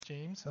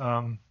James.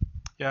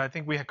 I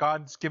think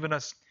God's given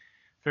us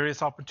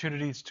various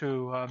opportunities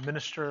to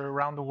minister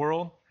around the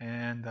world,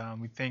 and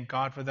we thank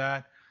God for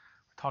that.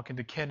 We're talking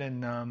to Ken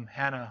and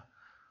Hannah,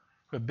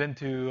 who have been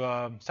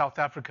to South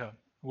Africa,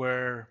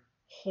 where a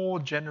whole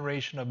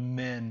generation of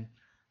men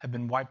have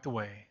been wiped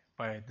away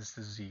by this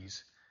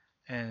disease.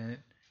 And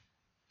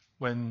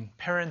when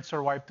parents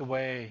are wiped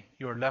away,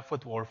 you're left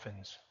with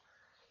orphans.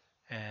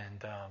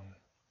 And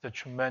the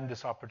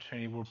tremendous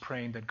opportunity. We're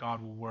praying that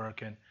God will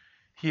work, and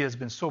he has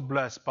been so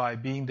blessed by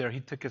being there. He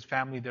took his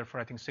family there for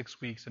I think 6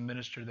 weeks and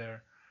ministered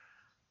there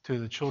to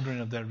the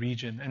children of that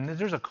region. And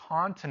there's a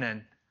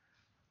continent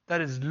that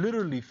is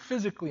literally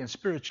physically and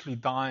spiritually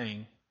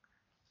dying.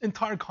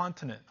 Entire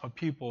continent of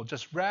people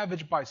just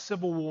ravaged by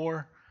civil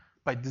war,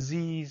 by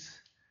disease,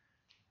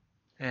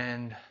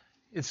 and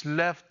it's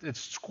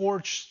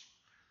scorched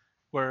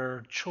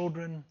where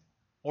children,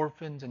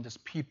 orphans, and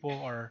just people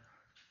are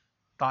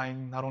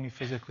dying not only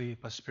physically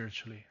but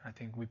spiritually. I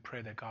think we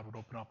pray that God would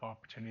open up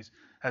opportunities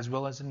as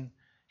well as in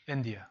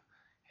India.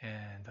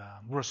 And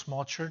we're a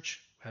small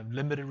church. We have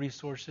limited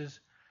resources.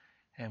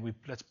 And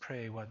let's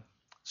pray what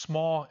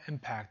small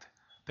impact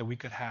that we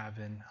could have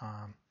in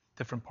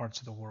different parts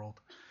of the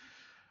world.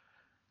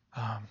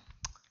 I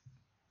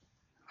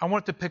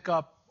want to pick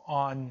up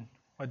on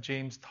what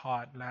James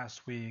taught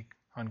last week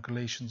on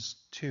Galatians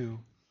 2,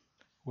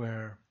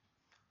 where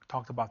we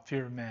talked about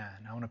fear of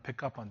man. I want to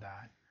pick up on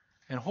that.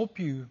 And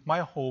my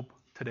hope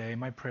today,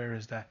 my prayer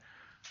is that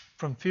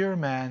from fear of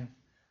man,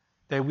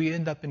 that we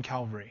end up in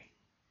Calvary.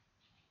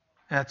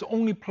 And that's the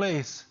only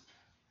place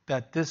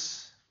that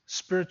this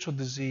spiritual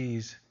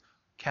disease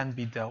can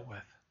be dealt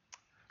with.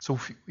 So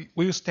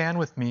will you stand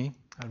with me,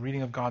 a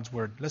reading of God's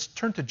Word? Let's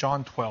turn to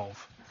John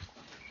 12.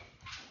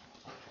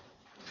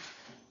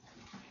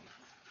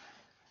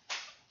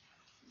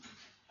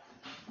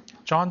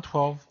 John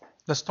 12,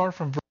 let's start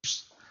from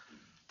verse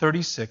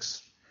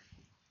 36.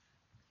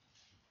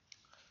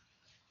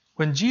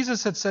 When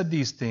Jesus had said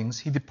these things,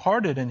 he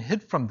departed and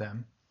hid from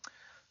them.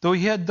 Though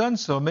he had done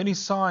so many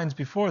signs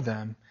before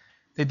them,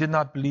 they did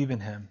not believe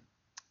in him.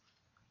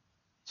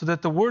 So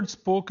that the word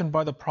spoken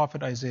by the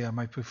prophet Isaiah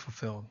might be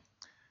fulfilled.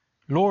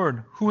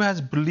 Lord, who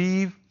has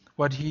believed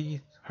what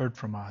he heard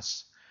from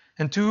us?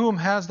 And to whom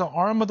has the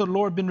arm of the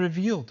Lord been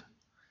revealed?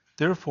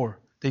 Therefore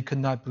they could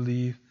not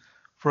believe.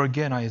 For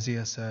again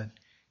Isaiah said,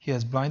 He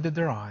has blinded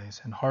their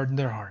eyes and hardened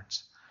their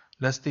hearts,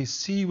 lest they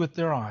see with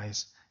their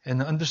eyes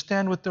and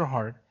understand with their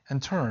heart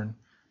and turn,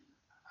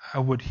 I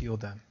would heal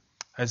them.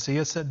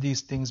 Isaiah said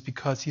these things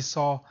because he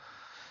saw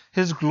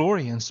his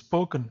glory and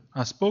spoke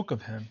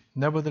of him.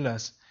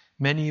 Nevertheless,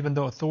 many, even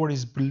though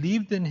authorities,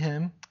 believed in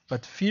him,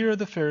 but fear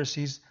the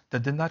Pharisees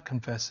that did not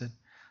confess it,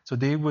 so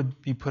they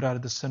would be put out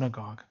of the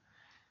synagogue.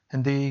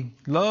 And they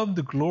loved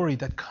the glory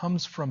that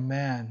comes from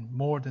man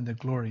more than the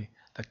glory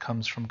that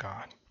comes from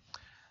God.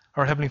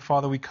 Our Heavenly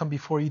Father, we come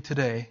before you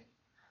today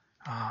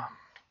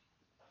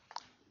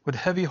with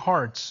heavy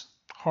hearts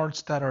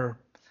that are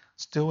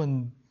still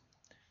in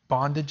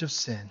bondage of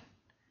sin,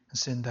 a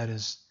sin that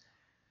is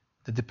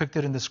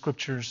depicted in the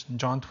scriptures in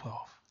John 12,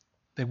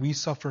 that we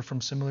suffer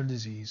from similar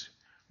disease,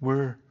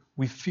 where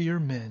we fear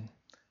men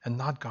and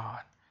not God,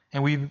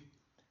 and we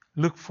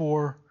look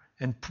for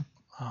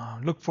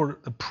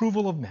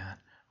approval of man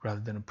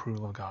rather than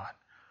approval of God.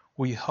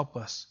 Will you help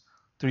us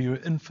through your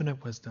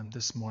infinite wisdom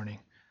this morning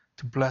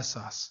to bless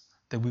us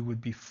that we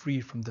would be free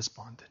from this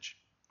bondage?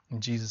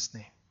 In Jesus'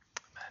 name,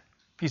 amen.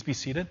 Please be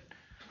seated.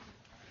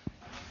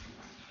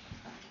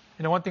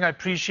 One thing I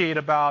appreciate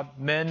about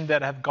men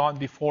that have gone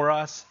before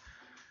us,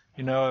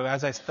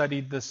 as I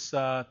studied this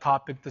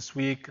topic this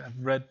week, I've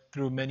read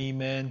through many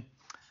men,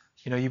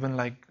 even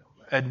like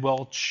Ed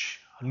Welch,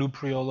 Lou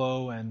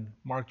Priolo, and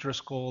Mark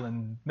Driscoll,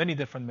 and many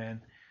different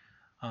men.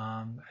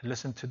 I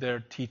listened to their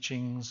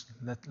teachings,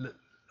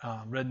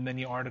 read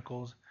many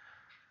articles.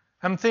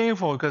 I'm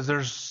thankful because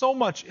there's so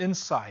much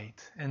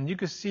insight, and you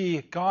can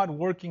see God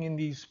working in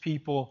these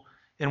people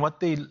in what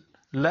they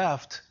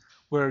left,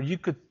 where you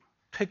could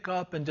pick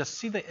up and just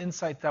see the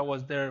insight that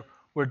was there,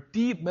 where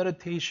deep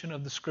meditation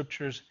of the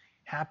scriptures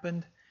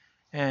happened,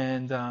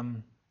 and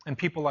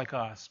people like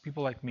us,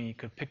 people like me,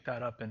 could pick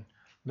that up and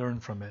learn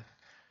from it.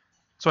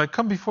 So I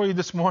come before you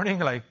this morning,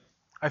 like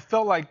I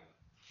felt like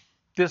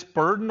this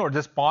burden or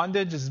this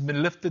bondage has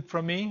been lifted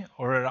from me,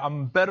 or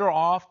I'm better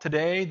off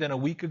today than a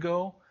week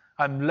ago.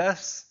 I'm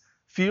less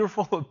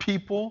fearful of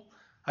people.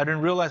 I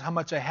didn't realize how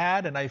much I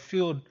had, and I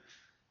feel,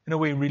 in a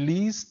way,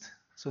 released.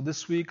 So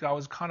this week I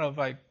was kind of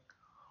like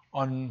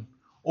on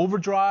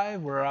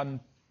overdrive, where I'm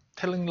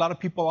telling a lot of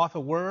people off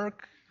at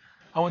work.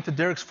 I went to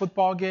Derek's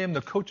football game.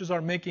 The coaches are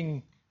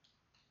making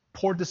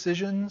poor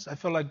decisions. I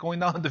feel like going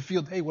down the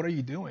field, hey, what are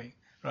you doing?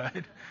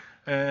 Right?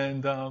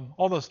 And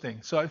all those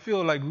things. So I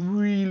feel like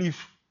really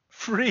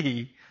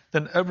free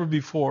than ever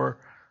before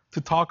to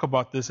talk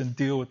about this and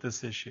deal with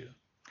this issue.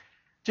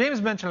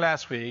 James mentioned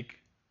last week,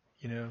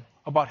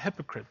 about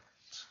hypocrites.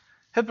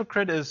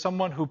 Hypocrite is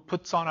someone who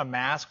puts on a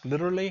mask,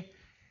 literally,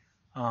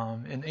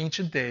 in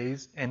ancient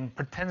days, and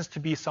pretends to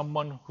be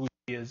someone who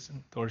he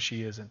isn't or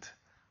she isn't,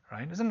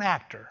 right? It's an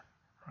actor,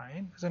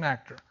 right? He's an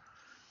actor.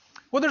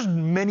 Well, there's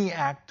many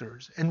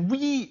actors, and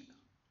we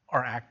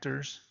are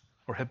actors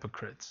or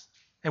hypocrites.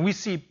 And we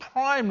see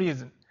prime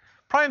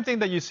thing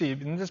that you see.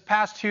 In this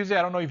past Tuesday,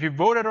 I don't know if you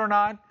voted or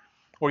not,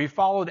 or you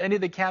followed any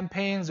of the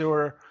campaigns. There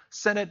were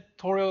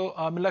senatorial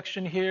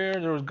election here,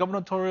 there was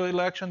gubernatorial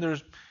election,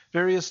 there's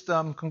various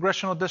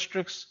congressional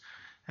districts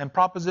and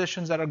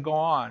propositions that are going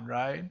on,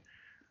 right?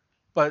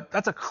 But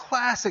that's a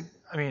classic,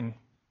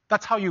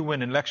 that's how you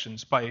win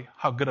elections, by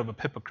how good of a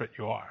hypocrite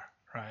you are,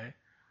 right?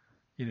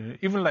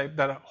 Even like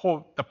the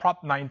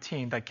Prop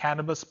 19, that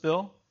cannabis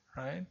bill,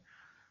 right?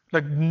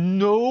 Like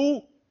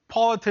no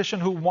politician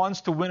who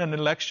wants to win an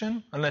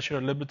election, unless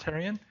you're a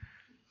libertarian,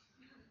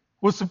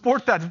 will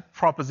support that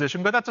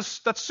proposition, but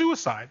that's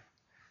suicide,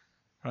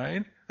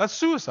 right? That's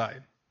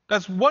suicide.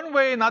 That's one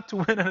way not to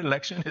win an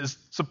election, is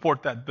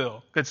support that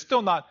bill. It's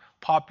still not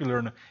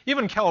popular.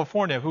 Even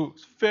California,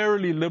 who's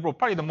fairly liberal,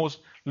 probably the most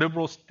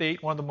liberal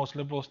state, one of the most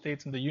liberal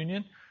states in the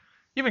union,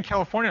 even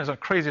Californians are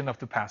crazy enough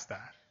to pass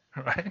that,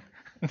 right?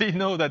 They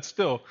know that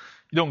still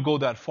you don't go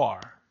that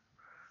far.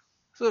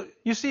 So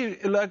you see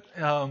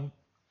elected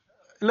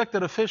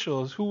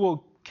officials who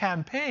will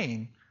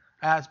campaign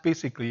as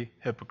basically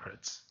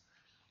hypocrites,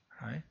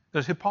 right?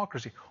 There's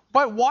hypocrisy.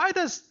 But why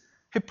does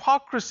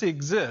hypocrisy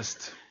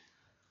exist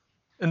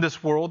in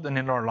this world and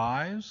in our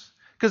lives?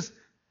 Because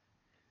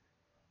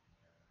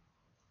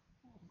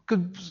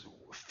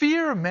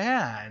fear of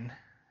man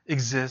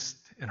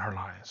exists in our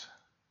lives.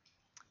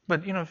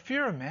 But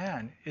fear of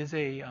man is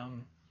a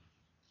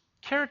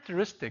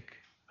characteristic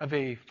of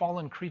a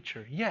fallen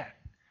creature. Yet,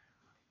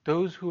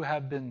 those who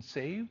have been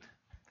saved,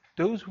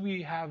 those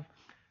who have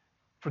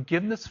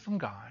forgiveness from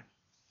God,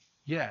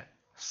 yet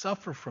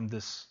suffer from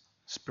this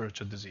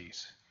spiritual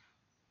disease,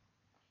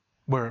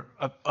 where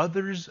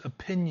others'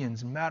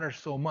 opinions matter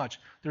so much.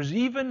 There's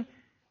even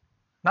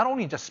not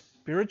only just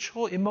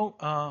spiritual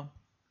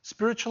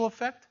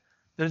effect,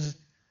 there's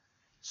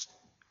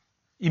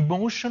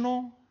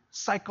emotional,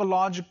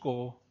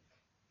 psychological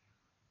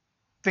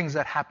things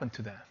that happen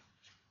to them.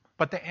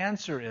 But the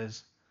answer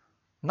is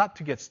not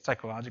to get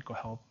psychological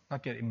help,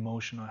 not get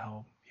emotional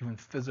help, even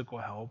physical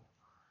help.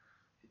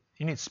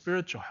 You need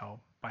spiritual help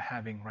by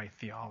having right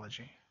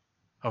theology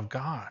of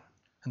God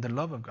and the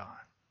love of God.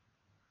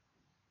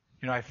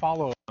 I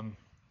follow, in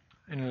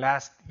the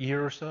last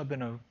year or so,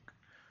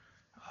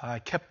 I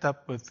kept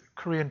up with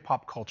Korean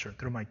pop culture.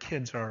 Through my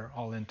kids are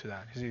all into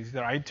that.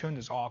 Their iTunes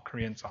is all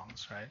Korean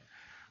songs, right?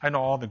 I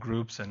know all the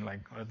groups and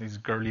like these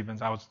girl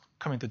events. I was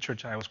coming to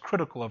church, I was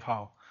critical of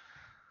how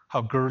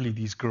girly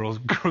these girls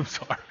groups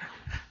are,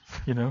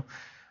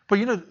 But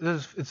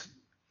it's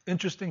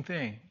interesting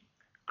thing.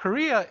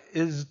 Korea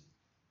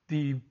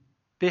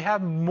they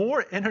have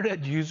more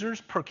internet users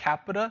per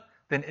capita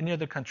than any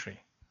other country,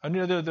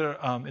 any other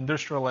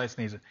industrialized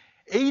nation.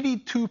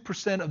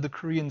 82% of the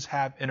Koreans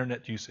have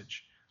internet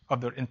usage of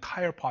their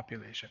entire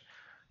population.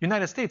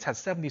 United States has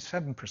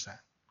 77%.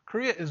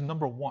 Korea is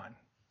number one,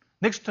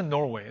 next to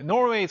Norway.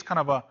 Norway is kind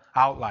of an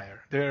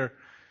outlier.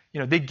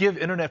 They give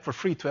internet for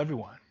free to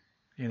everyone.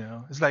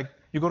 It's like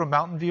you go to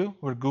Mountain View,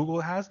 where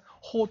Google has,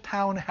 whole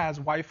town has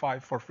Wi-Fi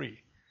for free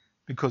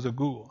because of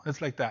Google.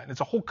 It's like that.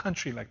 It's a whole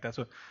country like that.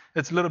 So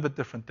it's a little bit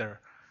different there.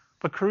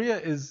 But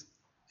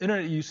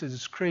internet usage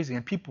is crazy,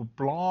 and people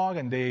blog,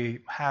 and they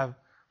have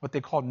what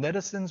they call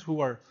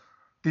netizens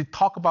they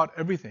talk about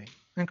everything.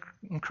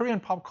 In Korean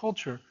pop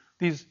culture,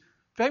 these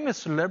famous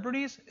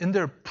celebrities in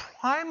their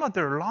prime of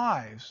their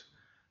lives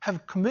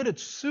have committed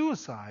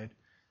suicide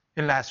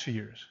in the last few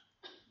years,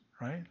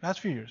 right?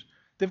 Last few years.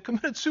 They've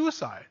committed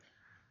suicide.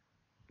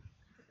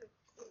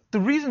 The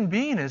reason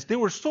being is they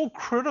were so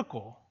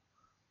critical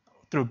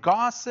through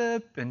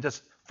gossip and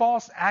just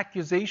false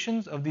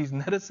accusations of these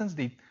netizens.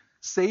 They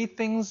say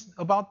things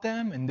about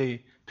them and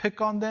they pick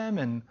on them,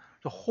 and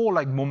the whole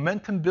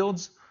momentum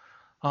builds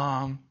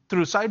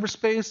through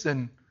cyberspace,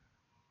 and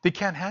they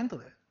can't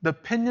handle it. The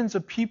opinions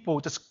of people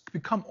just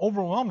become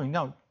overwhelming.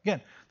 Now, again,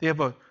 they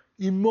have an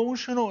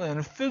emotional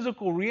and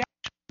physical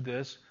reaction to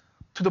this,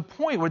 to the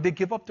point where they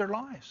give up their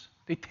lives.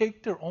 They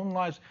take their own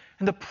lives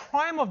in the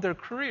prime of their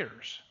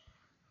careers.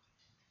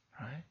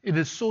 Right? It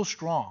is so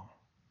strong.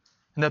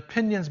 And the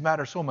opinions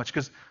matter so much,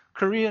 because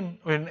Korean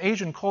or in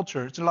Asian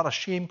culture, it's a lot of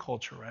shame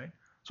culture, right?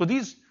 So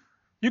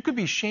you could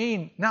be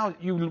shamed. Now,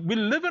 we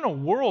live in a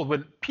world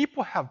where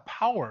people have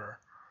power,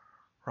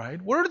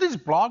 right? Where do these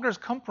bloggers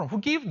come from? Who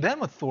gave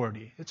them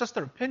authority? It's just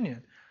their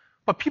opinion.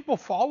 But people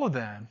follow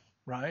them,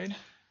 right?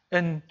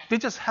 And they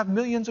just have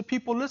millions of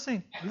people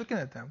looking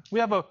at them. We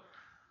have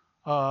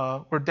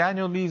where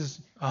Daniel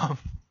Lee's, we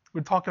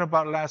were talking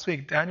about it last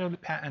week, Daniel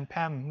and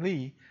Pam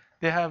Lee,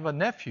 they have a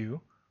nephew,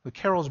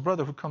 Carol's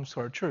brother, who comes to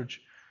our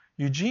church,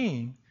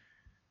 Eugene.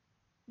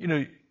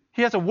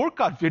 He has a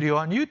workout video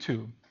on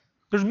YouTube.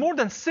 There's more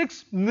than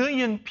 6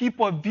 million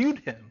people have viewed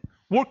him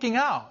working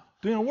out,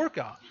 doing a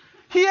workout.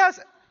 He has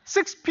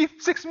 6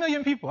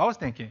 million people. I was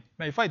thinking,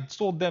 man, if I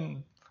sold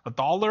them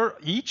 $1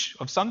 each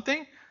of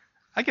something,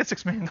 I get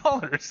 $6 million,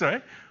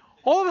 right?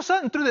 All of a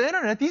sudden, through the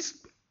internet,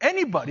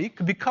 anybody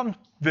could become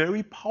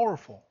very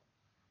powerful,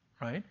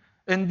 right?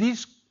 And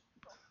these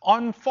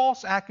on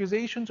false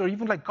accusations or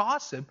even like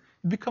gossip,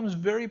 it becomes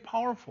very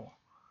powerful.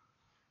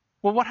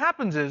 Well, what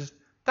happens is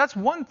that's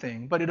one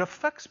thing, but it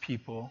affects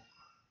people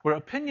where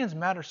opinions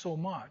matter so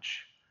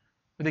much,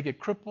 where they get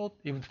crippled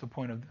even to the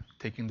point of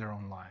taking their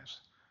own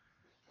lives.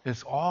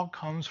 This all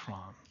comes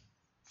from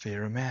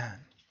fear of man.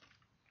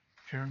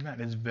 Fear of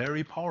man is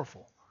very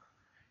powerful.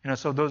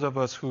 So those of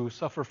us who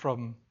suffer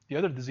from the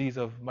other disease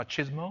of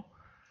machismo,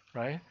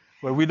 right,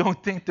 where we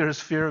don't think there's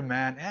fear of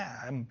man,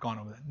 I'm gone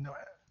over that. No,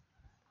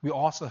 we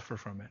all suffer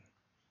from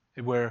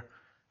it. Where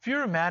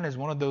fear of man is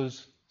one of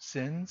those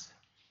sins,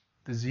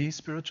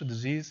 spiritual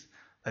disease,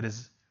 that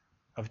is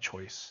of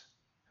choice.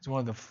 It's one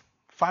of the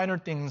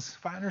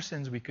finer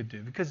sins we could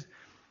do. Because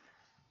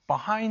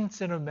behind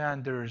sin of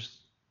man, there's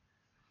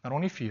not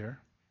only fear,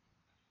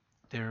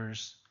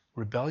 there's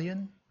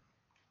rebellion,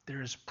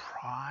 there's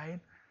pride.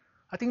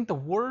 I think the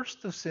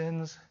worst of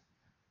sins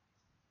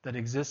that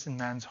exists in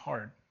man's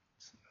heart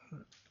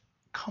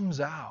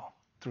comes out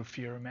through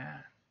fear of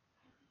man.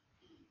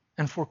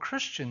 And for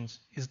Christians,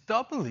 is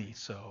doubly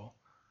so,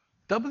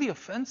 doubly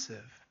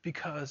offensive,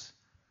 because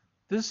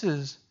this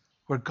is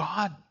where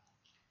God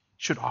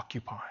should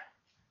occupy.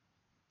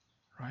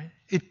 Right?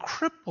 It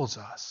cripples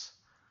us.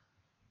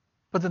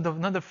 But then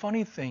another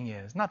funny thing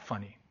is, not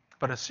funny,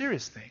 but a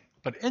serious thing,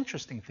 but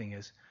interesting thing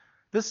is,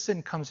 this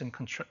sin comes in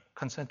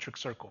concentric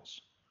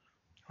circles.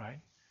 Right?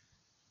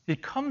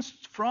 It comes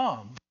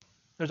from,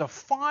 there's a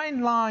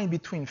fine line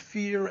between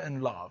fear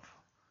and love.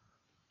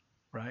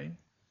 Right?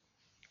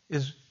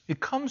 It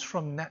comes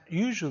from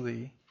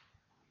usually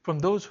from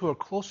those who are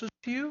closest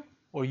to you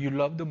or you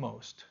love the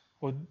most,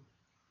 or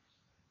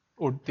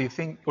they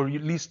think, or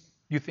at least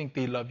you think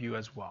they love you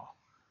as well.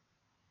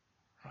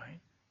 Right?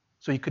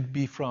 So it could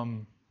be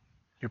from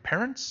your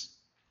parents,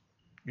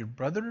 your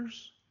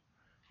brothers,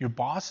 your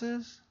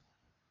bosses,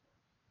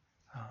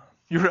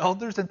 your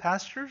elders and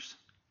pastors,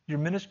 your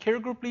care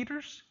group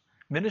leaders,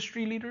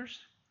 ministry leaders,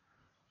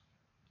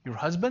 your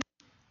husband,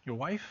 your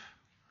wife,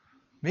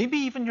 maybe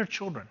even your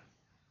children.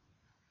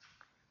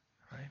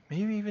 Right?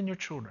 Maybe even your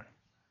children.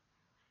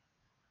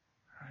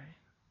 Right?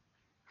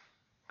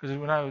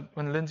 Because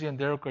when Lindsay and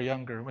Derek are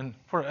younger,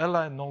 for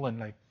Ella and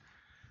Nolan,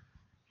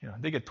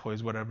 they get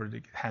toys, whatever, they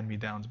get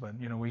hand-me-downs, but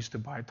we used to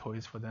buy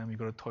toys for them. You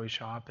go to toy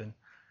shop and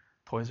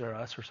Toys R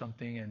Us or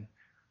something,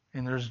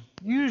 and there's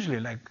usually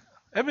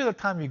every other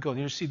time you go,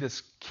 you see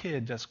this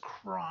kid just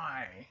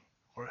crying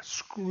or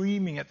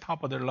screaming at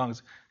top of their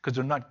lungs because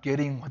they're not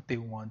getting what they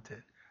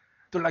wanted.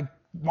 They're like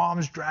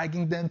moms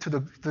dragging them to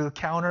the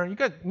counter.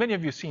 Many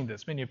of you have seen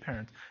this, many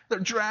parents. They're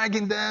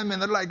dragging them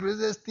and they're like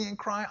resisting and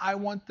crying, I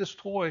want this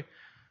toy.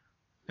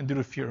 And due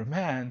to fear of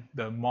man,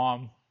 the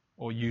mom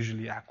will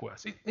usually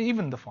acquiesce.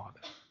 Even the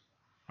father,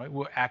 right,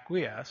 will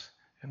acquiesce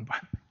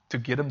to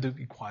get them to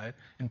be quiet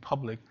in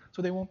public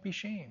so they won't be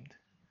shamed.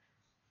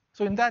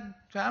 So in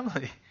that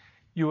family,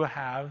 you will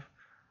have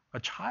a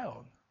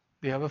child.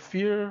 They have a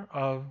fear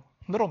of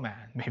little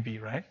man, maybe,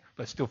 right?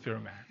 But still fear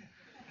of man,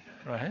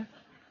 right?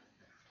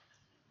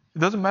 It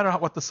doesn't matter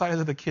what the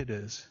size of the kid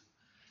is.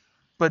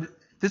 But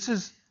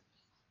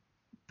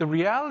the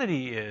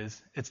reality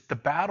is, it's the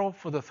battle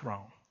for the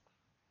throne.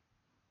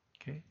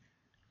 Okay?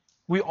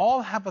 We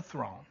all have a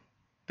throne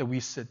that we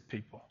sit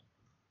people.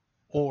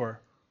 Or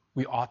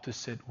we ought to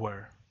sit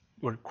where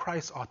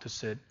Christ ought to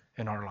sit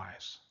in our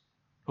lives.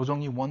 There's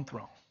only one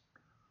throne.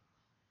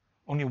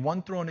 Only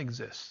one throne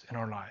exists in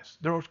our lives.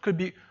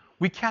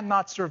 We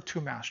cannot serve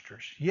two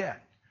masters.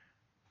 Yet,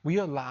 we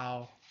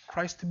allow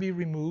Christ to be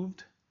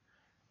removed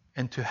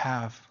and to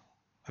have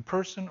a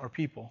person or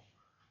people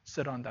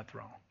sit on that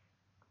throne.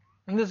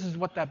 And this is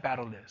what that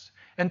battle is.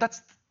 And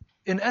that's,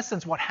 in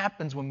essence, what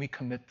happens when we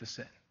commit the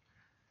sin.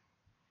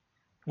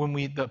 When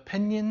the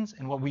opinions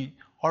and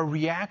our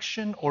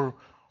reaction or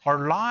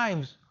our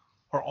lives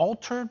are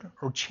altered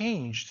or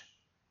changed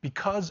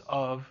because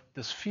of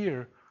this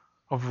fear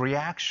of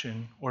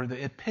reaction or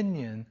the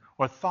opinion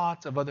or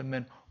thoughts of other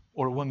men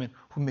or women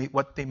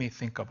what they may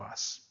think of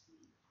us.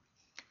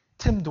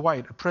 Tim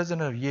Dwight, a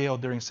president of Yale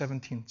during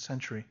 17th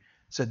century,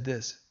 said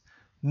this: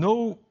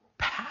 "No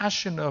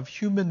passion of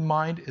human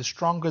mind is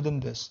stronger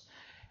than this.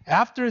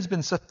 After it's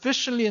been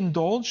sufficiently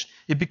indulged,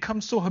 it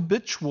becomes so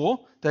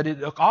habitual that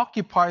it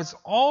occupies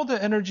all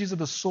the energies of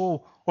the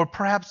soul, or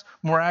perhaps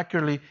more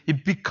accurately,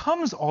 it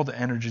becomes all the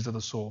energies of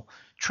the soul,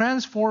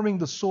 transforming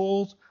the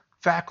soul's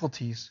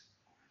faculties.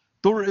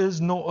 There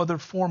is no other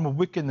form of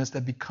wickedness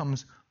that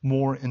becomes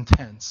more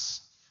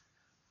intense."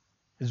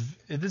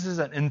 This is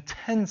an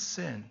intense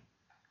sin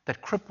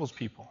that cripples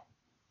people.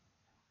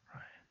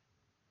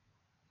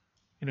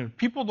 Right?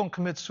 People don't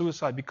commit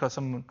suicide because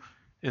someone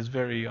is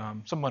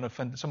someone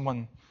offended,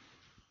 someone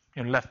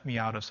left me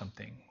out of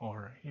something,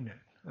 or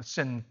a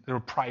sin, they're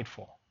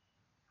prideful,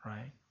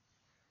 right?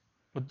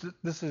 But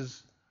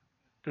there's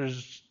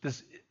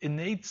this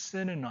innate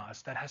sin in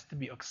us that has to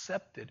be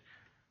accepted.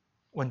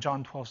 When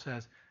John 12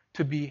 says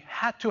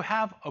to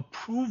have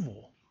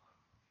approval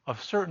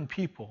of certain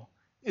people,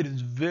 it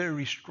is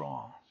very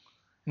strong.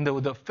 And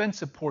the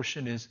offensive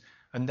portion is,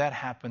 when that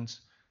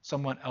happens,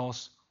 someone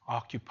else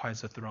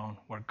occupies the throne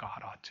where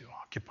God ought to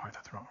occupy the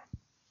throne.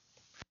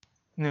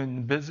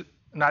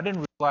 And I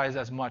didn't realize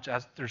as much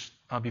as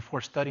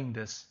before studying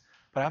this,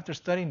 but after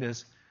studying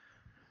this,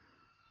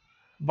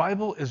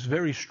 Bible is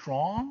very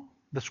strong.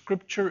 The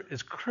scripture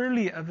is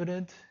clearly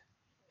evident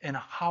in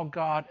how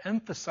God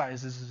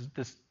emphasizes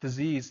this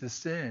disease, this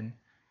sin,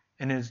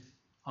 and is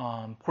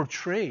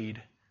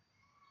portrayed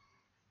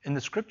in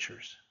the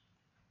scriptures.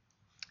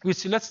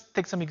 Let's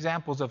take some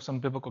examples of some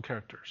biblical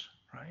characters,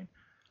 right?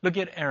 Look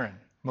at Aaron,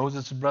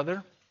 Moses'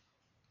 brother.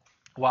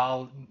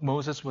 While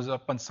Moses was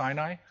up on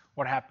Sinai,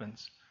 what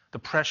happens? The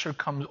pressure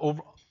comes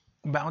over,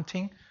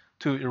 mounting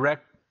to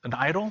erect an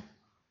idol,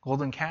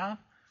 golden calf,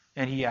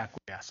 and he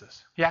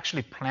acquiesces. He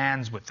actually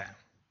plans with them,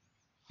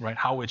 right,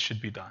 how it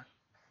should be done,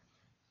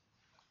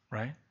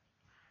 right?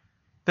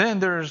 Then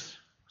there's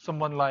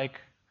someone like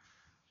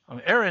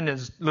Aaron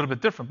is a little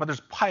bit different, but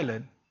there's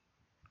Pilate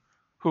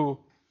who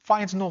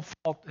finds no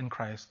fault in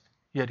Christ,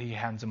 yet he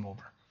hands him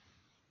over.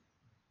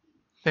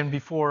 Then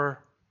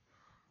before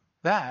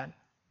that,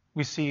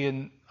 we see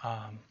in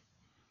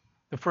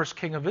the first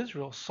king of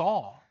Israel,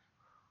 Saul,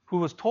 who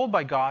was told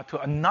by God to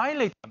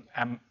annihilate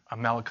the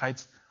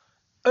Amalekites.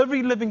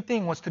 Every living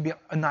thing was to be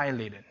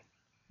annihilated.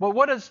 But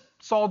what does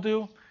Saul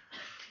do?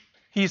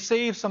 He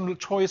saves some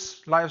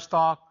choice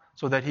livestock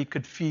so that he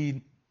could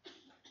feed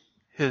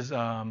his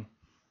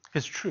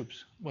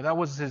troops. Well, that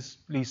was at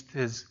least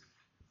his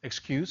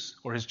excuse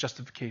or his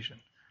justification.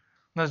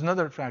 And there's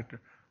another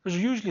factor. There's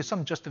usually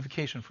some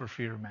justification for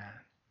fear of man.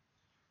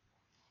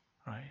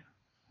 Right?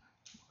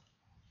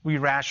 We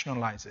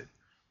rationalize it.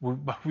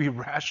 But we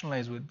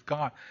rationalize with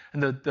God.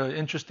 And the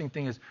interesting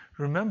thing is,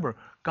 remember,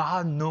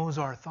 God knows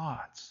our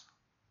thoughts.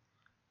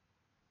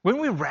 When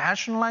we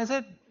rationalize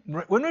it,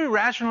 when we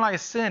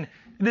rationalize sin,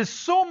 it is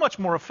so much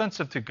more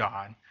offensive to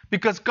God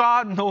because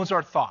God knows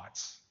our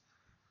thoughts.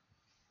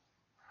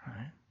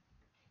 Right?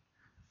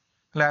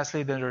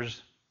 Lastly,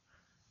 there's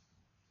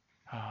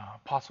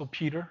Apostle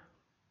Peter,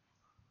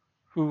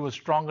 who was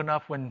strong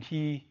enough when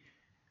he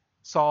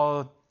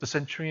saw the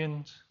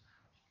centurions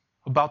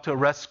about to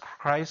arrest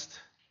Christ.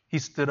 He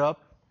stood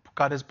up,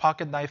 got his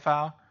pocket knife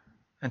out,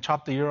 and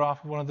chopped the ear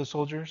off of one of the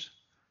soldiers.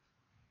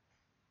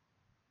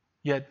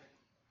 Yet,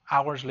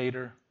 hours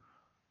later,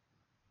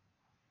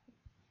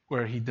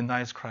 where he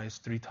denies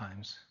Christ 3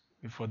 times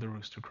before the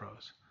rooster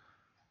crows.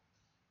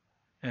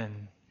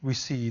 And we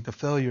see the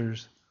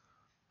failures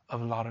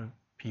of a lot of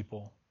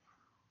people.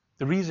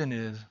 The reason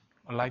is,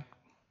 like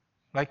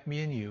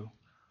me and you,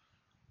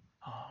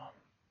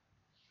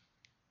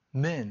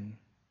 men,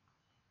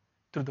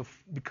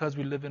 because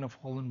we live in a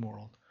fallen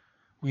world,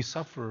 we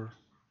suffer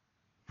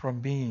from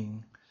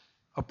being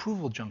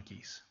approval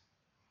junkies.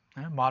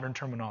 Modern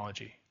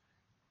terminology.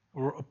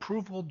 We're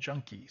approval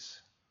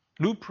junkies.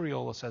 Lou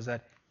Priola says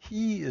that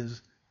he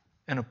is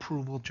an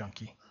approval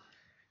junkie.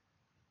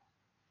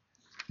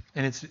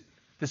 And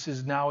this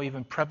is now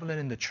even prevalent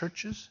in the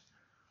churches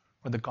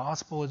where the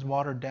gospel is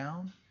watered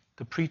down.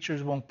 The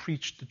preachers won't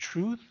preach the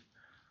truth.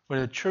 Where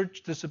the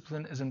church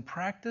discipline is in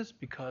practice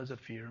because of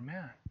fear of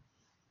man.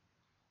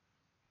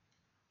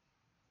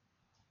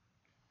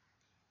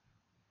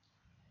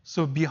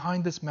 So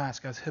behind this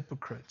mask as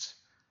hypocrites,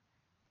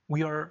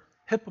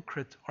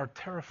 hypocrites are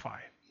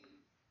terrified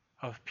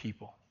of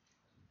people.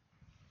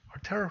 Are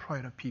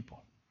terrified of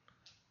people.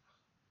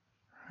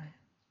 Right?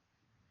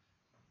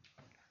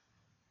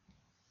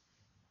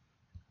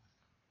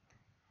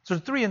 So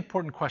 3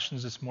 important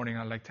questions this morning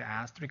I'd like to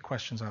ask. 3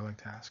 questions I'd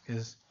like to ask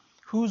is,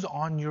 who's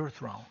on your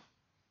throne?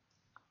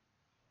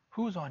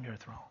 Who's on your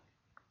throne?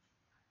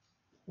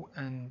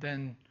 And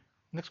then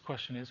next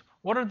question is,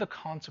 what are the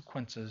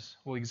consequences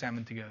we'll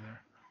examine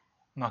together?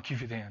 And I'll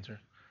give you the answer.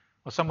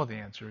 Well, some of the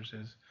answers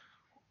is,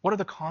 what are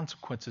the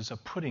consequences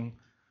of putting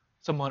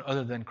someone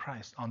other than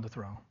Christ on the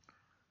throne?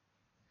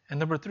 And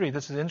number 3,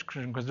 this is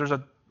interesting because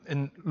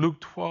in Luke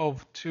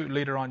 12,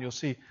 later on you'll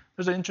see,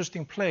 there's an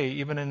interesting play,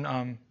 even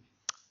in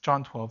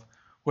John 12,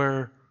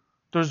 where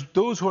there's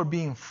those who are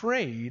being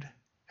afraid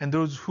and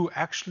those who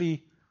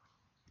actually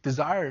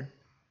desired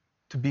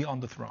to be on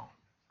the throne,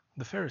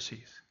 the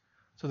Pharisees.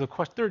 So the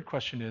third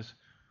question is,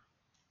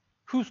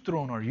 whose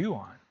throne are you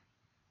on?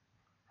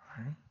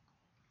 Right?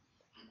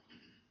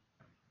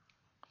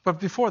 But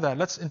before that,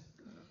 let's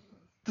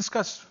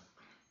discuss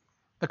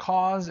the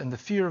cause and the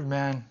fear of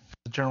man as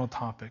a general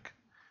topic.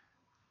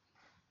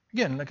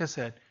 Again, like I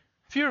said,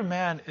 fear of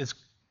man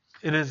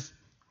is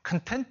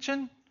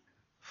contention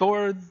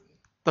for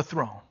the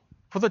throne,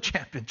 for the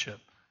championship,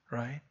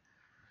 right?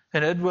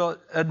 And Ed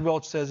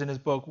Welch says in his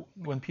book,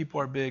 When People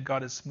Are Big,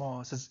 God is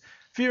Small, it says,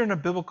 fear in a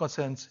biblical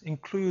sense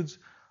includes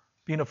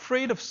being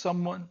afraid of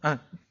someone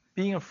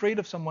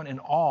in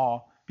awe,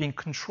 being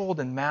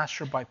controlled and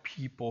mastered by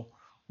people,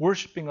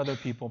 worshiping other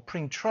people,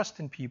 putting trust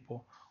in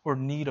people, or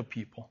need of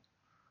people.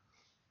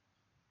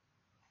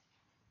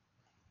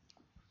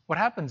 What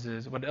happens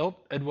is, what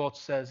Ed Welch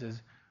says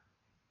is,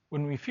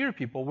 when we fear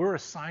people, we're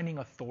assigning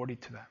authority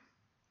to them.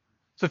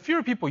 So fear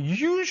of people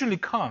usually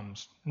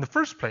comes, in the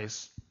first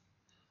place,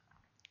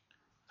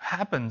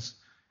 happens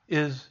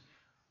is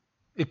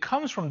it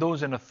comes from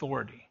those in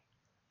authority,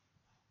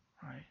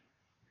 right?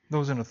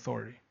 Those in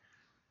authority.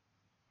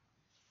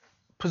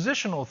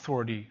 Positional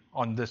authority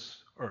on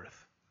this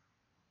earth.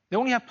 They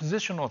only have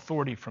positional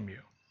authority from you,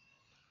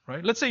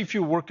 right? Let's say if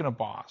you work in a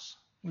boss.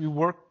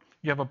 You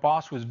have a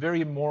boss who is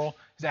very immoral,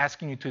 is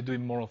asking you to do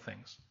immoral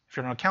things. If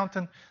you're an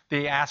accountant,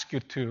 they ask you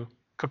to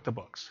cook the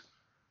books,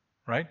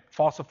 right?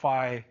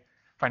 Falsify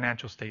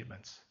financial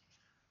statements,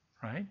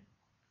 right?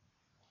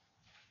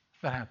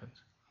 That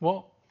happens.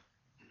 Well,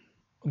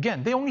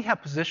 again, they only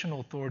have positional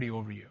authority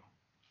over you,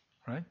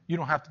 right? You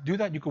don't have to do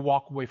that. You could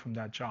walk away from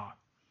that job.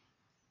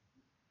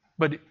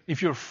 But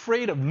if you're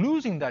afraid of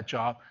losing that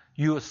job,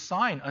 you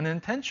assign,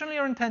 unintentionally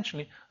or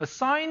intentionally,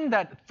 assign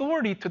that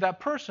authority to that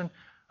person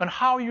on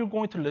how you're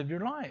going to live your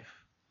life.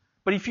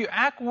 But if you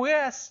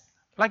acquiesce,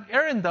 like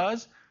Aaron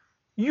does,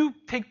 you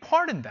take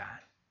part in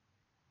that.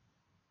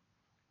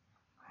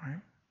 Right?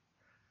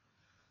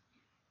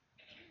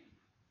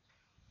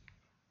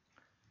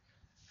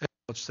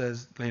 It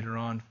says later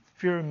on,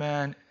 fear of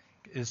man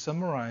is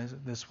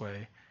summarized this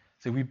way.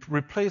 So we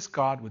replace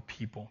God with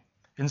people.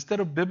 Instead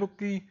of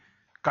biblically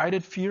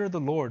guided fear of the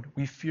Lord,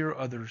 we fear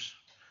others.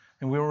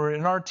 And when we're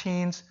in our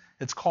teens,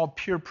 it's called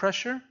peer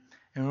pressure.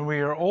 And when we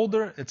are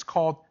older, it's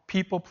called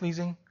people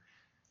pleasing.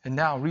 And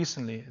now,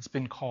 recently, it's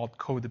been called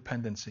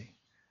codependency.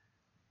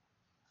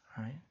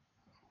 Right?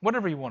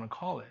 Whatever you want to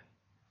call it.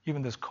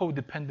 Even this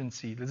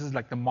codependency, this is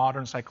like the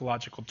modern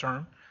psychological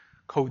term.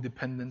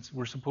 Codependence.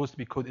 We're supposed to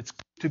be it's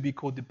to be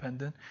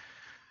codependent.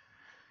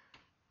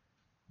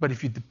 But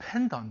if you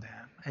depend on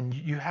them and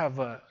you have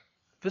a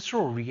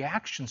visceral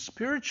reaction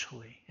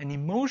spiritually and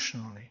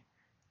emotionally,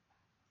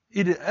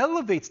 it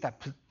elevates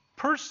that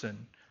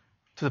person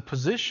to the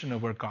position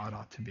of where God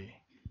ought to be.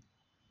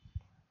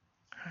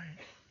 Right?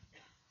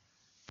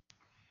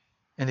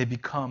 And they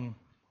become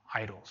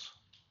idols.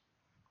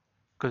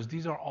 Because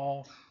these are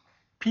all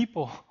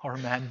people are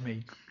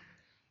man-made.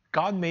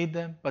 God made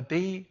them, but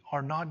they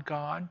are not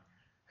God.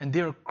 And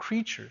they are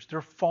creatures.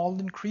 They're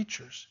fallen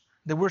creatures.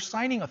 That we're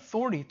assigning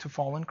authority to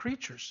fallen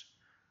creatures.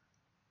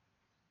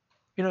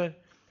 You know,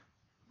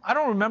 I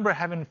don't remember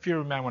having fear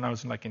of man when I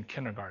was in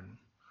kindergarten.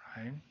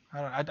 Right?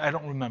 I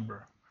don't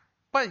remember.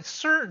 But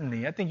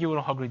certainly, I think you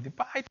will agree,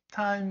 by the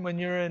time when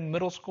you're in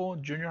middle school,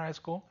 junior high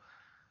school,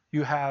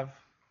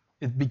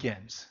 it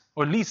begins.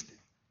 Or at least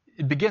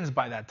it begins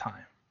by that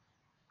time.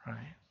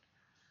 Right?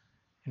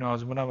 You know,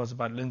 when I was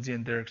about Lindsay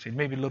and Derek's age,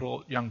 maybe a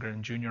little younger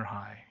in junior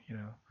high, you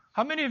know.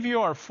 How many of you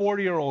are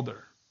 40 or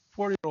older?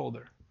 40 or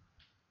older?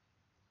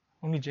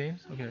 Only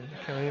James? Okay.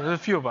 There's a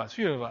few of us.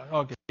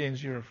 Okay,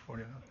 James, you're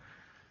 40.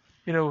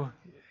 You know,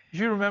 if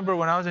you remember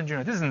when I was in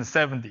junior, this is in the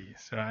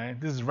 70s, right?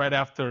 This is right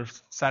after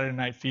Saturday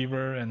Night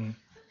Fever and,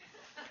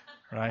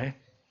 right?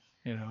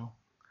 You know,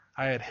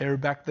 I had hair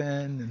back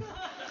then, and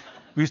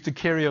we used to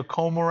carry a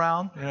comb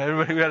around. You know,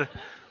 everybody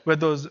we had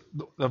those,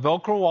 the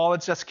Velcro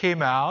wallets just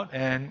came out,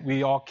 and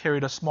we all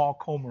carried a small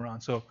comb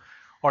around. So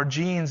our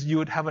jeans, you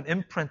would have an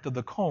imprint of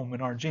the comb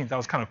in our jeans. That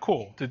was kind of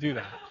cool to do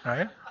that,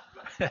 right?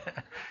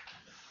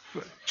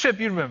 Chip,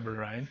 you remember,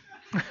 right?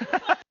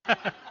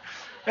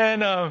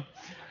 And,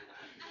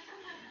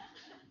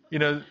 you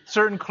know,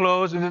 certain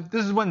clothes, and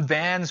this is when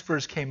Vans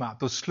first came out.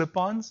 Those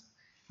slip-ons,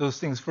 those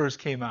things first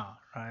came out,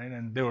 right?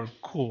 And they were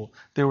cool.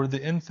 They were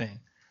the in thing,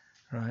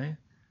 right?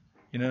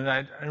 You know,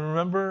 I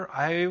remember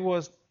I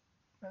was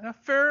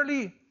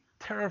fairly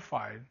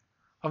terrified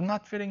of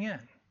not fitting in,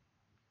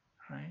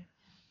 right?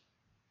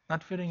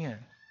 Not fitting in.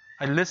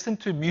 I listened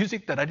to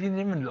music that I didn't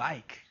even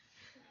like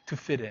to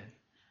fit in.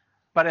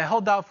 But I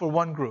held out for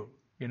one group.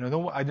 You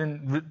know, I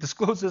didn't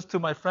disclose this to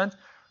my friends.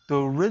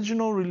 The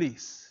original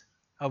release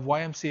of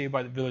YMCA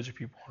by the Village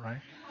People,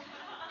 right?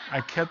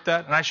 I kept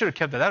that, and I should have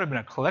kept that. That would have been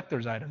a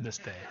collector's item this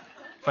day.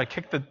 If I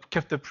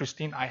kept it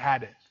pristine, I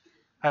had it.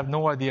 I have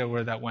no idea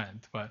where that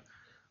went, but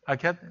I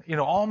kept, you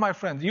know, all my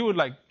friends. You would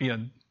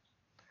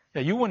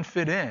you wouldn't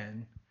fit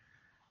in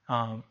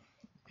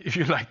if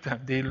you liked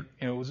them. They, you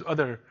know, it was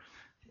other.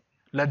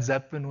 Led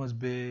Zeppelin was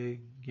big,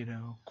 you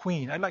know.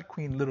 Queen, I like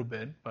Queen a little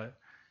bit, but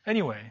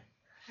anyway,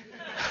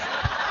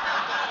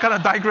 kind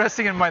of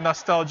digressing in my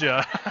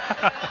nostalgia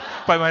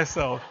by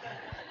myself,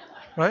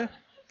 right?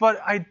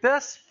 But I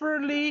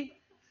desperately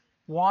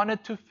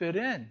wanted to fit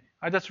in.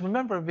 I just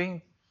remember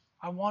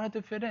I wanted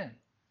to fit in.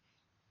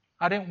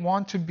 I didn't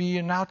want to be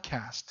an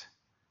outcast,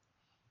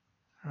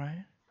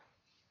 right?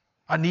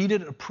 I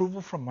needed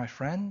approval from my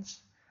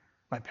friends,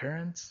 my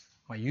parents,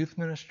 my youth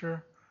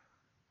minister,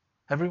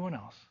 everyone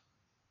else.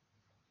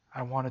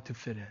 I wanted to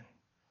fit in.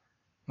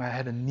 And I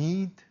had a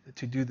need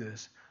to do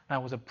this. And I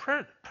was a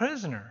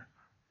prisoner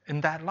in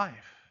that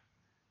life.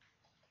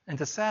 And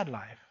it's a sad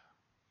life.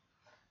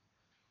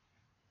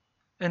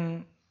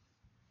 And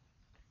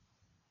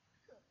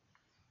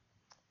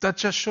that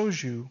just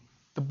shows you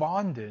the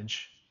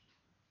bondage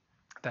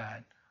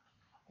that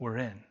we're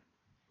in,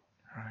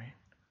 right?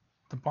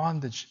 The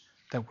bondage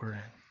that we're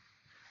in.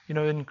 You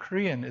know, in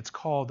Korean, it's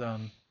called,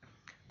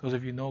 those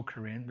of you know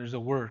Korean, there's a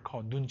word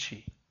called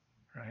nunchi,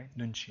 right?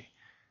 Nunchi.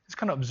 It's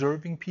kind of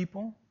observing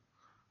people.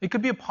 It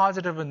could be a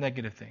positive or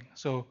negative thing.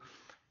 So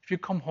If you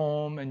come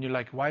home and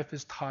your wife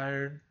is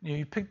tired,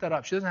 you pick that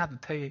up. She doesn't have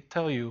to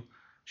tell you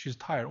she's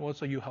tired.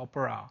 Also, you help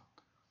her out,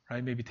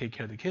 right? Maybe take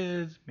care of the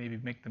kids, maybe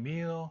make the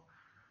meal,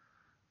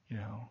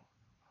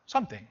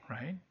 something,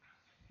 right?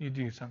 You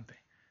do something.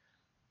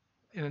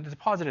 It's a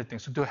positive thing.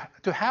 So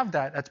to have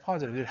that, that's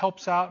positive. It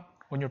helps out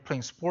when you're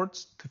playing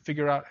sports to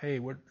figure out, hey,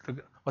 what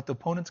the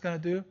opponent's gonna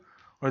do.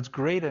 Or it's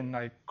great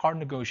in card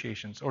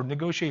negotiations or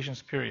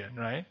negotiations period,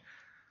 right?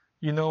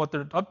 You know what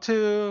they're up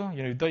to,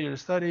 you've done your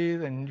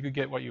studies, and you could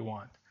get what you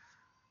want.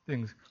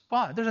 Things.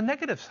 But there's a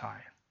negative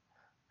side.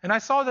 And I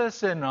saw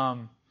this in,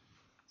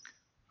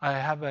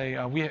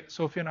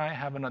 Sophie and I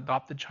have an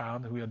adopted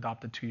child who we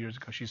adopted 2 years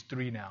ago. She's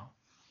 3 now.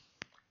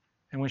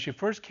 And when she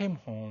first came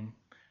home,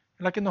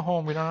 in the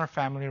home, we're in our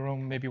family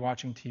room, maybe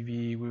watching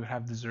TV, we would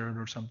have dessert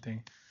or something.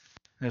 And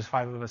there's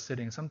 5 of us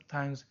sitting.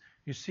 Sometimes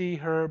you see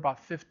her about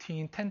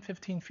 10,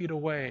 15 feet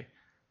away,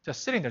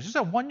 just sitting there. She's a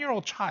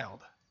 1-year-old child.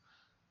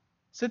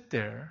 Sit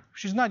there.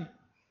 She's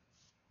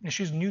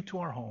new to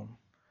our home.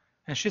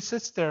 And she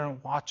sits there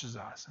and watches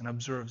us and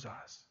observes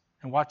us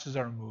and watches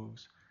our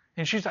moves.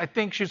 And I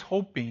think she's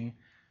hoping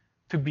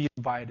to be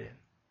invited.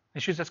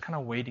 And she's just kind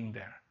of waiting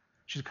there.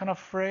 She's kind of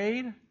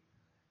afraid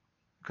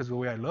because of the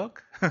way I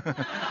look.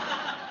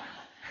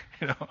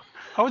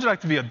 How would you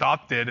like to be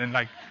adopted and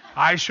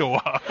I show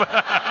up?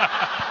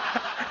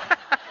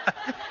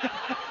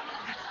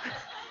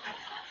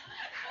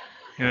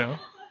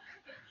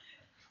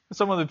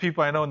 Some of the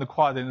people I know in the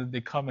quad,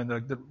 they come and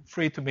they're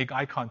afraid to make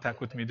eye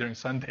contact with me during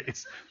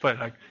Sundays. But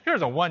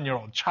here's a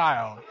 1-year-old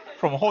child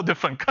from a whole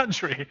different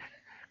country,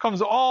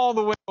 comes all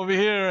the way over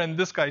here, and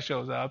this guy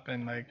shows up,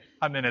 and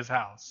I'm in his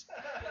house.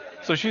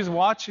 So she's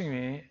watching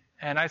me,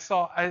 and I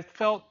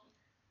felt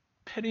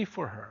pity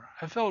for her.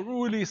 I felt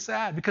really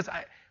sad because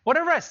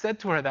whatever I said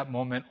to her at that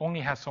moment only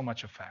has so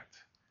much effect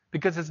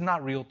because it's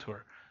not real to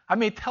her. I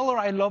may tell her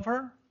I love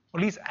her, or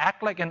at least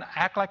act like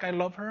I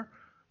love her,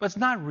 but it's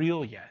not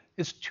real yet.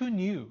 It's too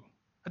new.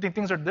 I think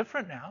things are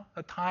different now.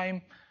 The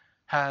time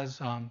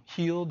has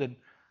healed, and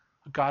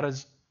God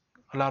has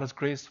allowed us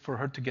grace for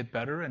her to get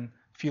better and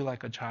feel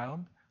like a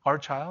child, our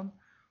child.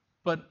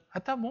 But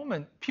at that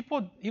moment,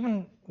 people,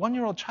 even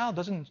 1-year-old child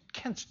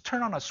can't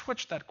turn on a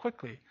switch that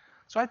quickly.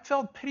 So I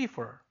felt pity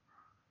for her.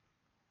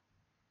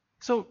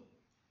 So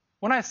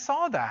when I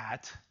saw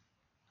that,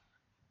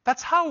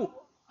 that's how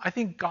I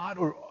think God,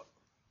 or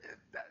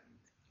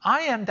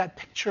I am that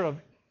picture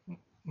of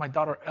my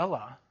daughter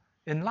Ella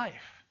in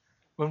life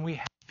when we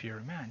have fear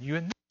of man, you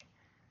and me.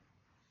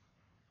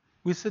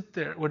 We sit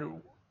there,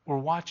 we're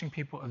watching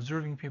people,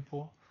 observing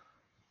people,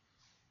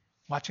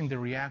 watching their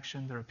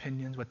reaction, their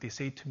opinions, what they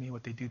say to me,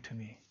 what they do to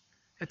me.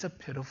 It's a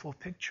pitiful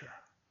picture.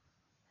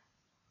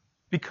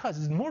 Because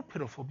it's more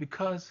pitiful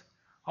because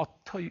I'll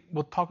tell you,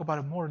 we'll talk about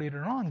it more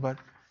later on, but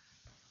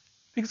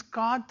because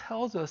God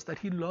tells us that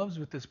He loves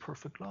with this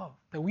perfect love,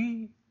 that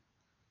we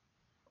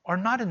are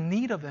not in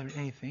need of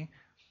anything.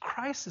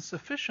 Christ is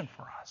sufficient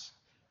for us.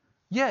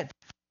 Yet,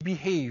 we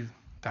behave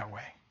that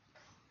way.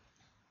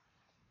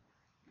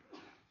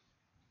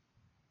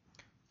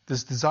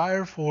 This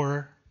desire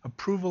for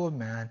approval of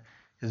man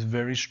is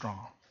very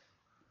strong.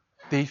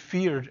 They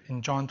feared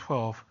in John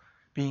 12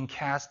 being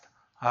cast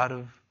out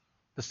of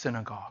the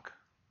synagogue.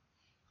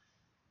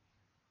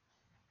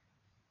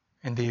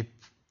 And they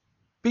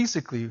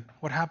basically,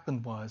 what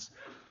happened was,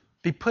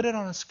 they put it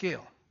on a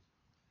scale.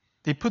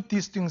 They put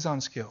these things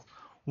on scale.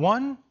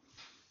 One,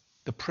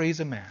 the praise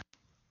of man.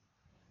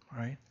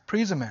 Right?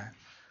 Praise of man.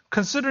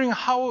 Considering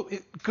how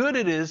good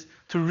it is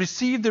to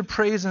receive their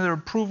praise and their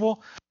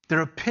approval,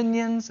 their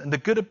opinions and the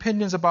good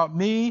opinions about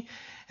me,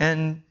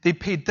 and they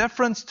paid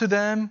deference to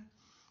them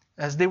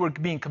as they were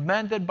being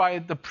commanded by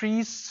the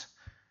priests,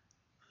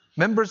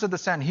 members of the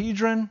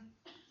Sanhedrin.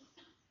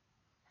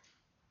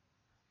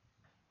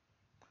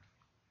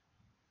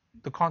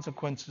 The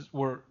consequences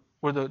were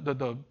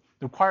the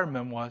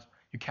requirement was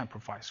you can't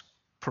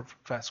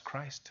profess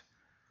Christ.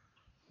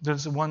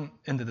 There's one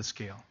end of the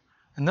scale.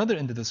 Another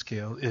end of the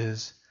scale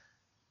is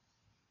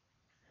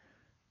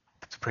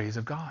the praise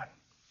of God.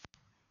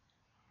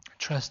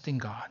 Trusting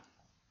God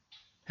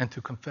and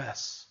to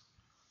confess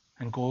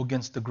and go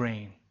against the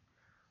grain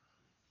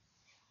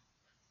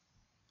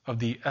of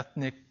the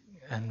ethnic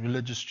and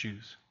religious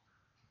Jews.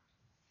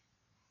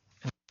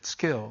 And that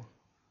scale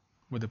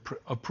with the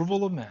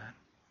approval of man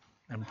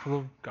and approval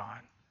of God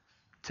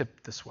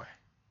tipped this way.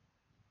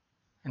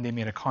 And they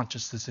made a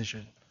conscious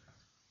decision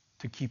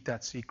to keep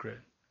that secret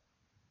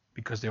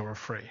because they were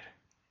afraid.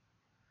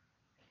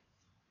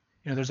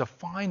 There's a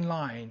fine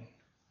line.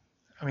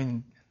 I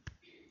mean,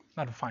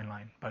 not a fine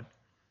line, but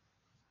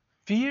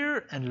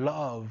fear and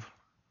love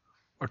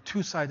are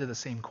two sides of the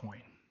same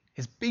coin.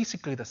 It's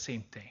basically the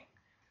same thing.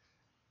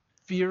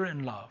 Fear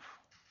and love.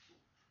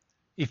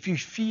 If you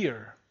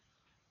fear,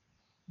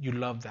 you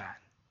love that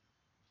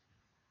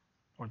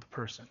or the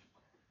person.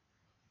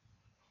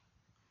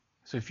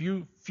 So if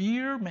you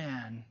fear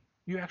man,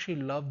 you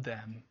actually love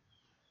them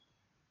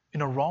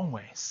in a wrong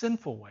way,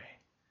 sinful way.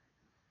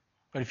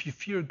 But if you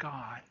fear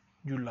God,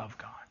 you love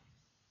God.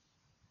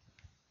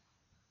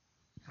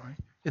 Right?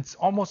 It's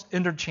almost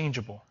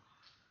interchangeable.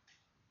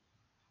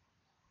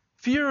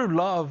 Fear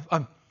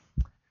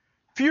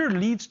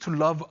leads to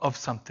love of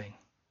something.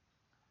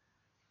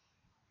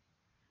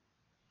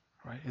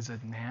 Right? Is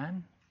it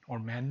man or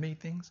man-made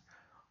things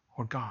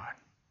or God?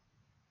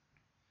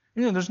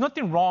 There's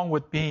nothing wrong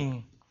with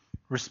being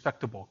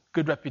respectable,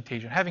 good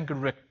reputation, having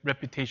good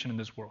reputation in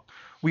this world.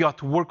 We ought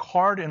to work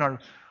hard in our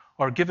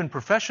given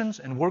professions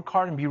and work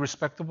hard and be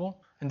respectable,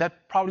 and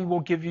that probably will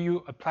give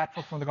you a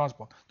platform for the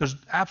gospel. There's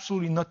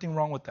absolutely nothing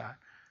wrong with that.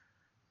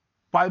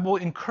 Bible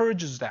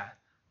encourages that,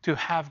 to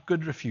have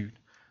good repute.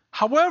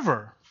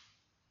 However,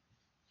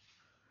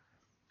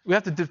 we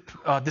have to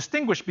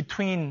distinguish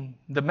between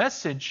the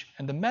message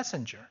and the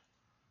messenger,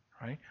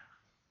 right?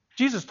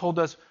 Jesus told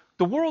us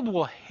the world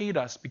will hate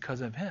us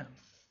because of him,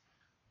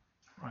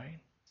 right?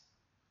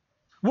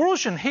 The world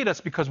shouldn't hate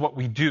us because what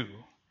we do,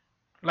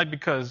 like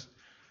because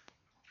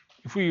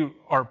if we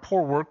are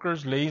poor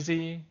workers,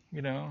 lazy,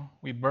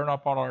 we burn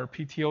up all our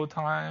PTO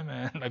time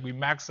and like we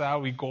max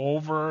out, we go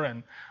over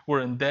and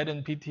we're in debt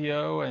in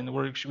PTO and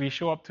we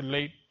show up to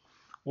late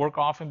work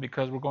often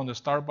because we're going to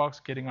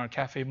Starbucks getting our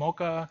cafe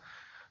mocha.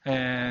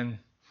 And,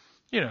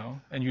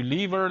 and you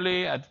leave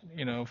early at,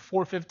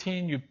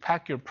 4:15, you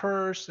pack your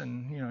purse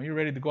and, you're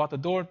ready to go out the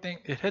door.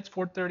 It hits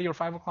 4:30 or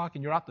 5 o'clock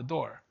and you're out the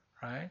door,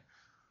 right?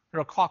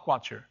 You're a clock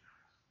watcher.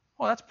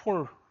 Well, that's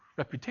poor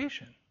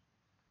reputation.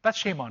 That's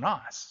shame on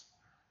us,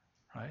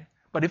 right?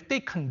 But if they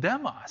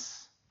condemn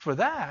us for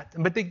that,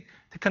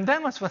 to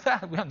condemn us for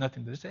that, we have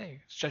nothing to say.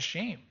 It's just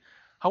shame.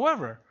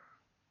 However,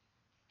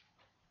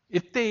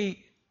 if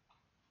they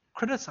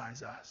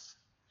criticize us,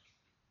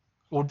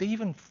 or they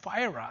even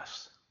fire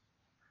us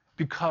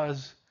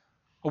because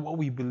of what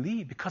we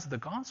believe, because of the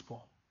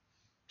gospel,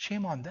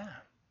 shame on them.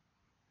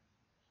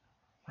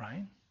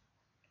 Right?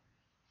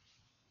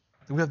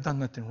 We have done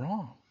nothing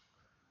wrong.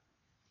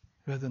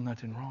 We have done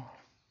nothing wrong.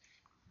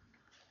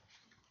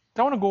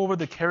 I want to go over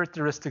the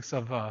characteristics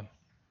of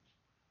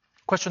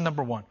question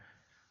number 1.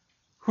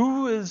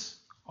 Who is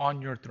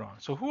on your throne?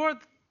 So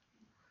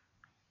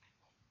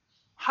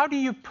how do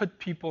you put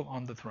people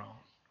on the throne?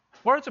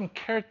 What are some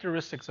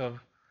characteristics of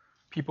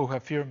people who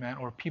have fear of man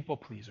or people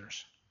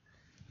pleasers?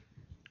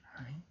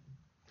 Right?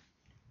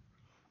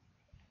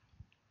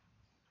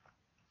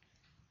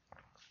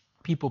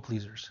 People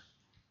pleasers.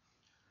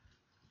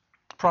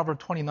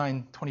 Proverbs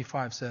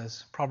 29:25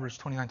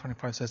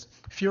 says,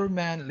 fear of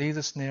man lays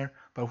a snare,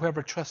 but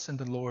whoever trusts in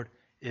the Lord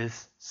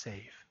is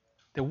safe.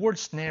 The word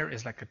snare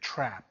is like a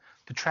trap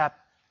to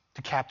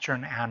capture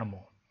an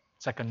animal.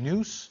 It's like a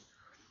noose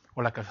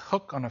or like a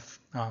hook on a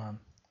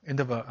end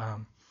of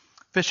a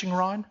fishing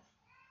rod.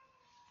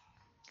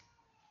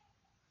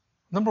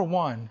 Number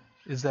 1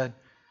 is that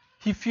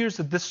he fears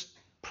the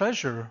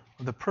displeasure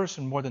of the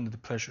person more than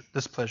the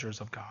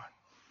displeasures of God.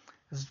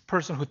 This is a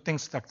person who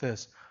thinks like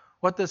this.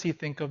 What does he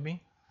think of me?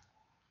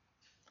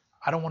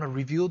 I don't want to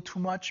reveal too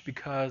much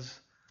because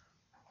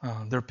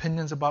their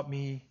opinions about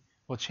me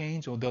will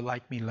change or they'll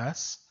like me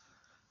less.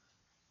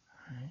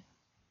 Right?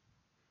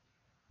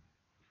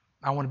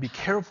 I want to be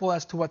careful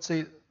as to what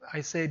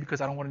I say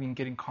because I don't want to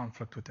get in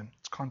conflict with them.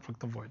 It's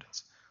conflict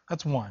avoidance.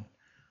 That's 1.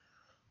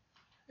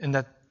 And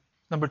that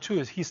number 2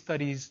 is he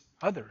studies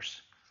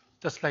others.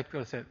 Just like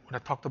I said, when I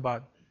talked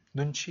about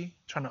nunchi,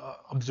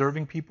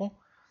 observing people,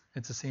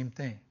 it's the same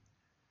thing.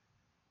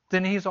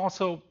 Then he's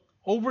also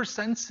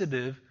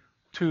oversensitive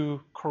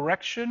to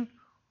correction,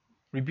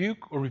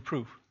 rebuke, or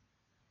reproof.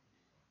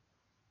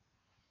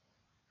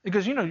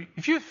 Because,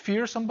 if you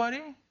fear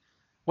somebody,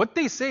 what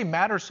they say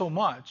matters so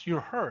much,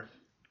 you're hurt.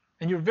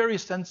 And you're very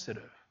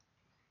sensitive.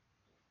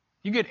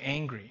 You get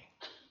angry.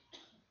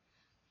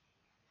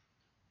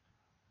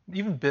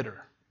 Even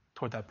bitter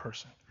toward that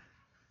person.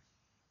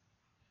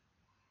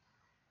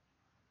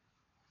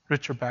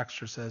 Richard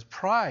Baxter says,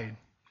 pride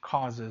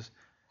causes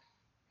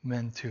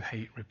men to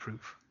hate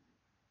reproof.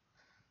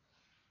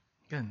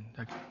 Again,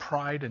 like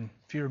pride and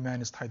fear of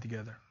man is tied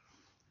together.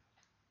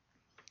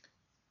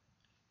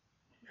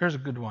 Here's a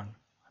good one.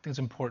 I think it's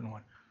an important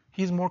one.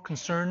 He's more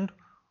concerned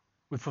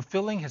with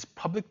fulfilling his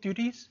public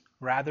duties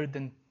rather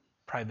than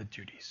private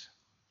duties.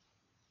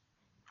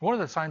 One of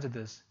the signs of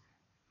this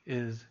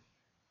is,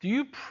 do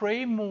you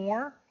pray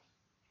more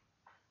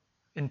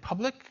in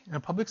a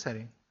public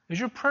setting? Is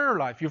your prayer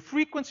life, your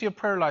frequency of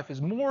prayer life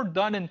is more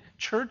done in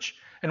church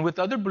and with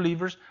other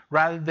believers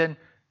rather than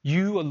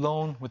you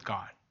alone with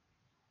God?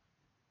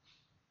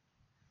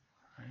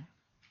 Right?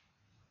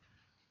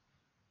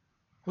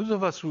 Those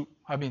of us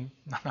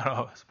not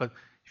all of us, but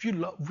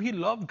we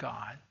love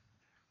God,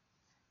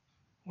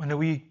 when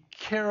we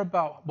care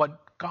about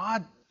what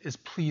God is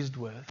pleased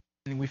with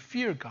and we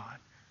fear God,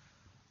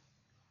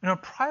 in our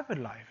private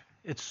life,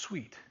 it's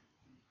sweet.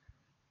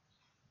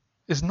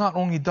 It's not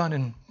only done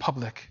in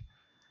public.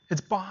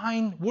 It's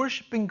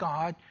worshiping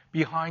God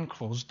behind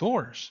closed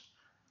doors.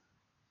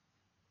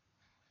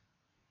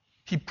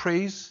 He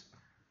prays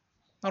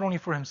not only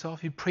for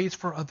himself, he prays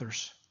for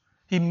others.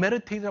 He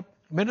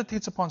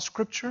meditates upon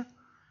Scripture.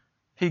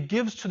 He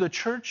gives to the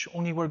church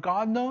only where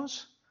God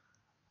knows,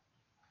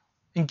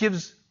 and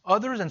gives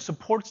others and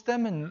supports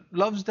them and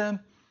loves them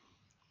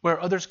where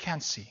others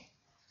can't see.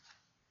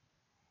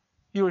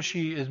 He or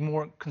she is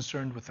more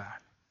concerned with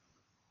that.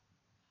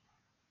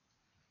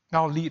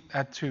 Now I'll lead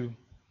that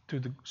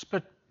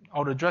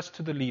I'll address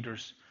to the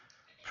leaders,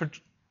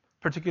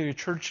 particularly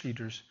church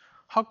leaders.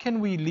 How can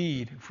we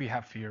lead if we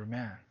have fear of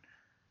man?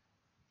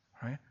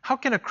 Right? How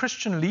can a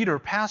Christian leader,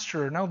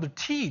 pastor, and elder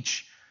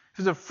teach if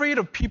he's afraid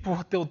of people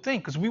what they'll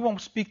think because we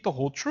won't speak the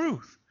whole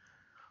truth?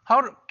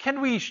 How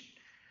can we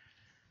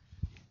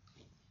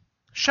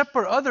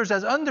shepherd others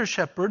as under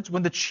shepherds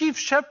when the chief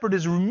shepherd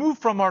is removed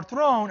from our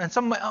throne and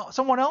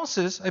someone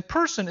else's, a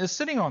person, is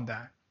sitting on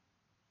that?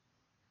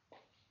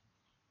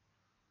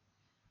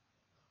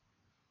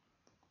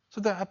 So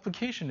the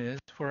application is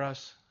for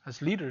us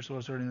as leaders,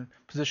 those who are in a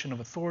position of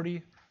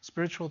authority,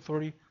 spiritual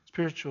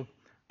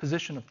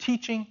position of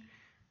teaching.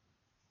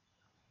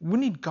 We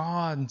need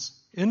God's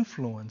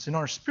influence, in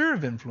our sphere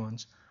of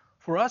influence,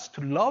 for us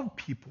to love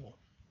people,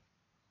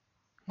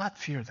 not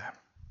fear them.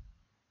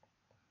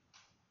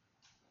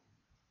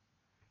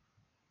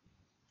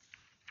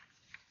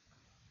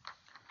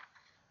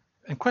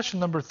 And question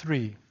number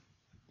 3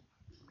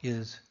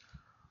 is,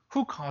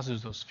 who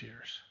causes those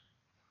fears?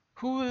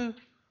 Whose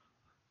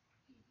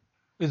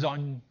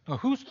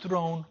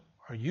throne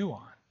are you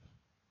on?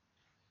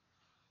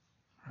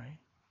 Right?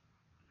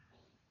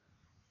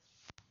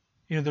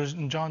 There's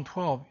in John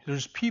 12,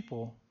 there's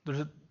people,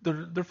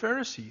 they're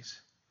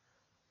Pharisees.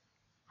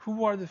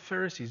 Who are the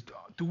Pharisees?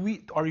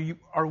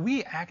 Are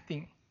we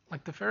acting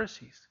like the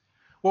Pharisees?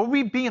 Or are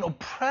we being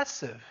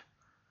oppressive,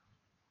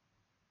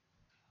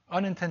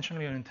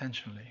 unintentionally or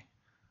intentionally,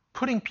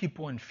 putting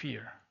people in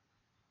fear?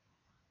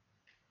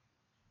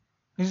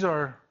 These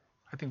are,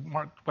 I think,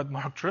 what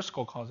Mark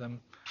Driscoll calls them,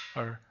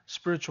 are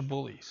spiritual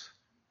bullies.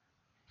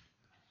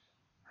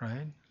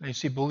 Right? You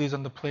see bullies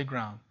on the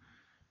playground.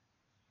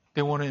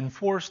 They want to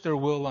enforce their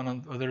will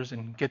on others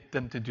and get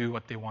them to do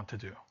what they want to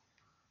do.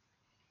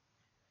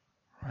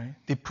 Right?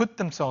 They put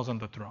themselves on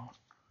the throne.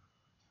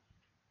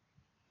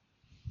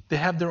 They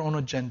have their own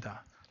agenda.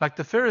 Like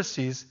the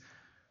Pharisees,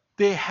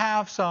 they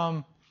have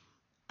some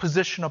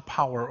position of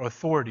power or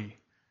authority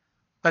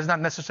that's not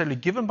necessarily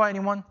given by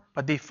anyone,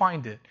 but they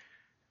find it.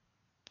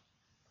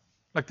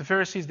 Like the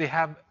Pharisees, they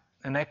have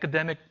an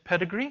academic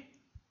pedigree.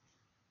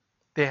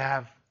 They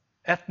have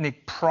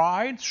ethnic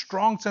pride,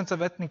 strong sense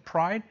of ethnic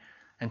pride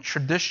and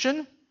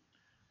tradition.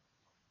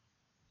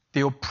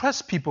 They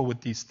oppress people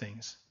with these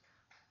things.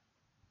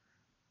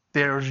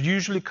 There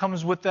usually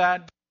comes with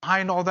that,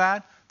 behind all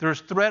that,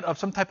 there's threat of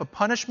some type of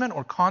punishment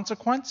or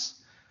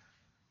consequence.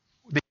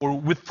 They will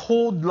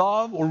withhold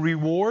love or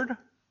reward.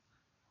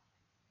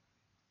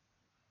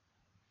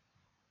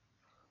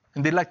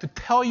 And they like to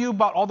tell you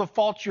about all the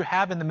faults you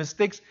have and the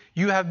mistakes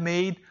you have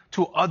made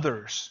to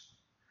others.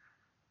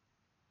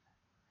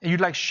 And you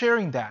like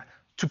sharing that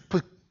to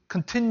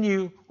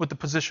continue with the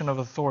position of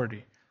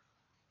authority.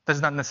 That's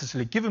not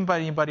necessarily given by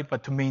anybody,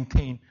 but to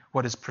maintain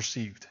what is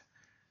perceived.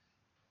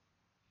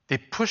 They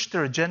push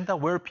their agenda,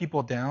 wear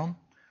people down.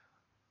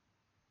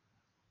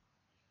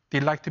 They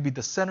like to be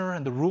the center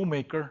and the rule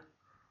maker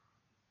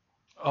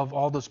of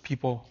all those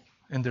people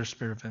in their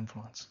sphere of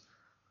influence.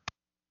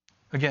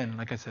 Again,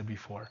 like I said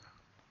before,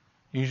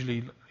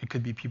 usually it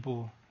could be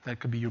people that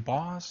could be your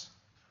boss,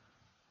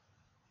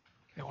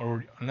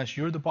 or unless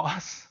you're the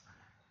boss,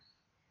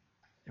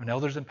 even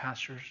elders and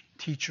pastors,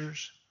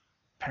 teachers,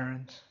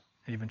 parents,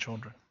 and even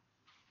children.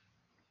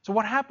 So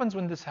what happens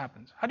when this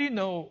happens? How do you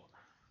know?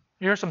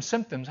 Here are some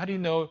symptoms. How do you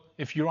know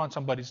if you're on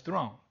somebody's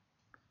throne?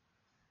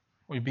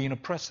 Or you're being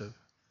oppressive?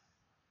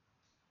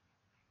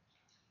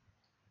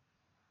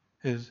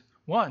 Is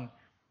one,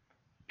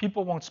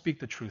 people won't speak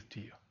the truth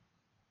to you.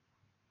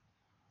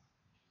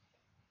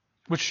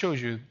 Which shows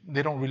you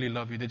they don't really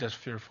love you, they're just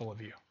fearful of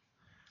you.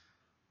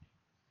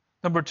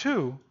 Number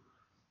 2,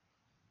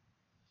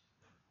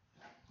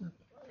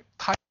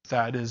 type of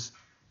that is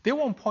they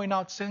won't point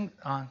out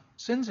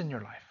sins in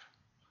your life.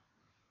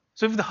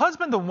 So if the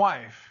husband and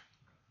wife,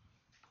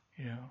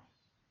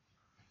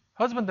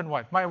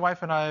 my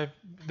wife and I,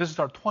 this is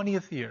our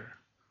 20th year.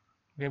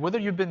 Okay, whether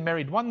you've been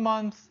married 1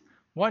 month,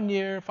 1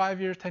 year,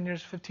 5 years, 10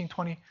 years, 15,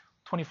 20,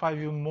 25,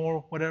 even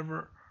more,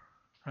 whatever,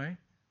 right?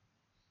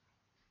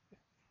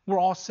 We're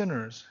all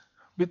sinners.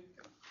 But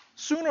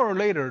sooner or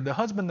later, the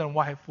husband and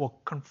wife will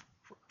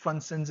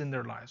confront sins in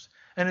their lives.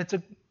 And it's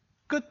a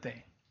good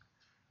thing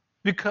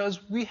because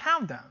we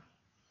have them.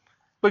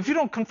 But if you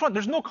don't confront,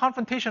 there's no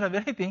confrontation of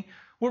anything.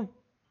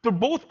 They're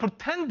both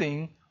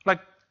pretending like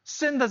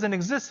sin doesn't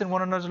exist in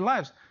one another's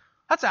lives.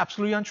 That's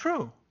absolutely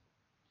untrue.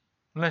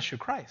 Unless you're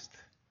Christ.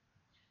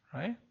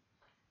 Right?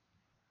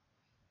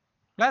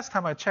 Last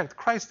time I checked,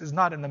 Christ is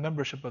not in the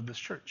membership of this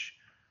church.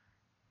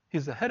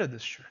 He's the head of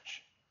this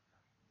church.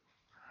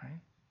 Right?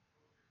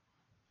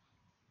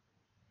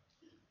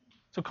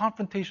 So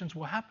confrontations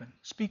will happen.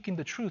 Speaking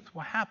the truth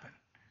will happen.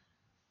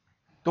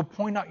 They'll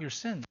point out your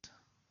sins.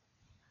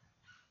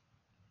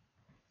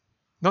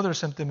 Another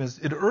symptom is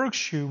it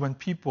irks you when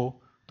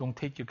people don't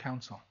take your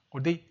counsel.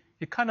 Or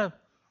it kind of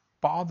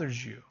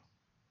bothers you.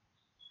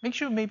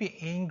 Makes you maybe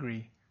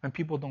angry when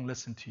people don't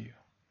listen to you.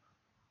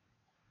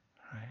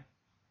 Right?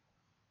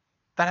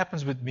 That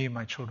happens with me and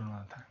my children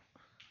all the time.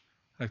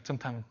 Like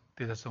sometimes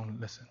they just don't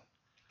listen.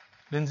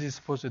 Lindsay is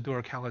supposed to do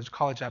her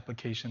college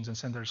applications and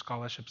send her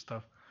scholarship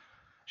stuff.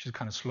 She's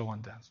kind of slow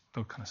on that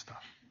kind of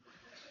stuff.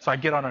 So I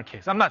get on her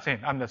case. I'm not saying,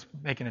 I'm just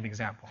making an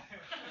example.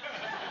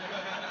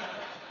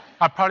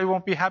 I probably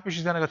won't be happy.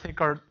 She's going to go take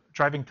her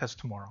driving test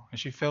tomorrow. And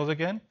she fails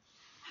again,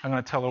 I'm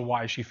going to tell her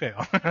why she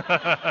failed.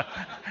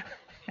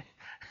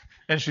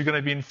 And she's going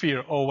to be in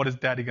fear. Oh, what is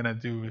daddy going to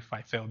do if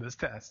I fail this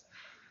test?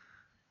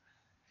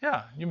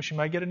 Yeah, she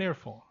might get an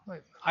earful.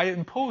 I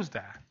impose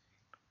that,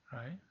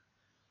 right?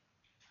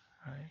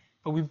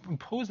 But we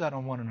impose that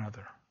on one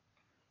another.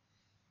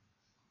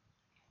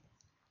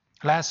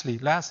 Lastly,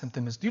 last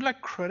symptom is, do you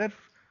like credit?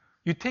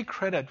 You take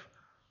credit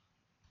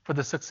for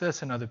the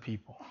success in other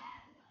people.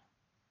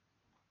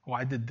 Oh,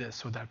 I did this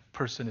so that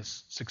person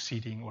is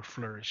succeeding or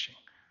flourishing.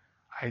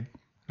 I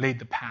laid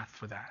the path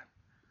for that.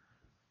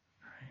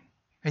 Right?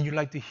 And you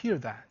like to hear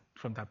that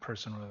from that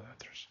person or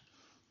others,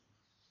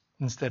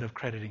 instead of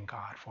crediting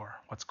God for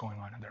what's going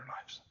on in their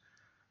lives.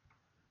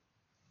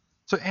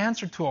 So the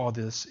answer to all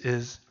this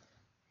is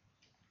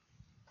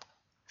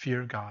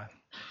fear God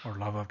or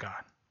love of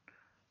God.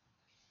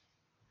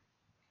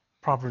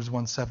 Proverbs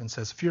 1:7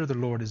 says, fear of the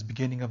Lord is the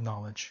beginning of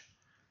knowledge.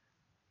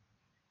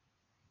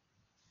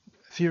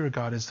 Fear of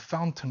God is the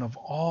fountain of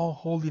all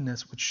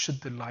holiness, which should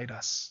delight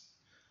us.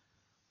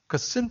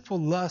 Because sinful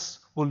lusts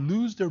will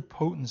lose their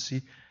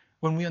potency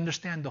when we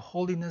understand the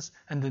holiness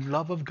and the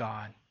love of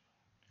God.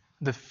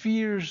 The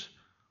fears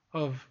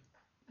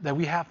that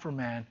we have for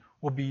man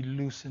will be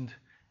loosened,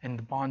 and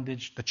the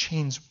bondage, the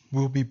chains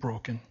will be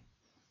broken.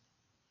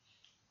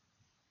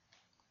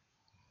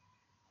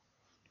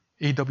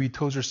 A.W.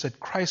 Tozer said,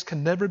 Christ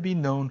can never be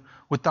known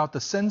without the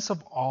sense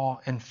of awe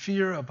and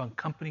fear of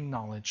accompanying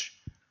knowledge.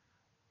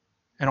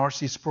 And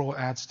R.C. Sproul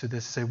adds to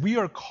this, say, we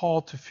are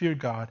called to fear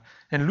God.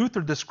 And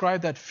Luther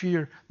described that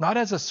fear not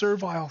as a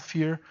servile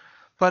fear,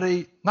 but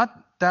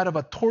not that of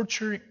a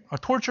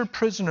tortured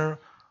prisoner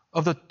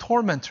of the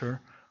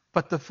tormentor,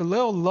 but the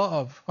filial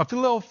love, a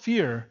filial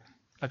fear,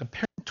 like a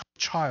parent to a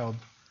child,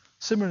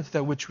 similar to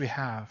that which we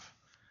have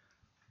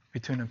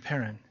between a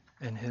parent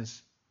and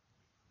his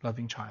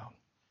loving child.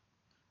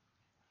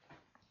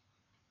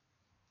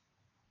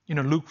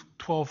 Luke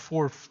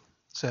 12:4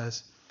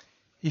 says,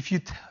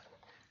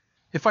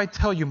 if I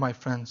tell you, my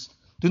friends,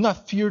 do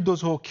not fear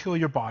those who will kill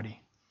your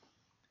body.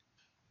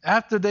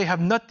 After they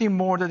have nothing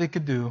more that they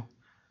could do,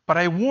 but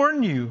I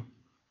warn you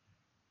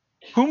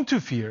whom to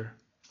fear.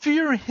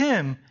 Fear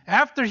him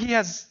after he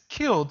has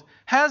killed,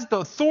 has the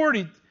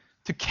authority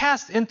to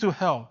cast into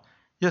hell.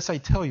 Yes, I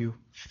tell you,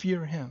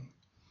 fear him.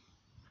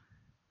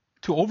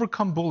 To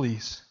overcome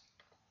bullies,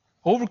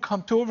 to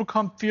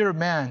overcome fear of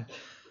man,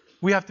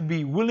 we have to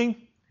be willing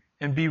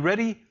and be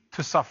ready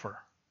to suffer.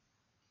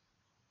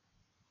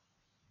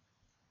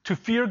 To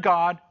fear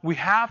God, we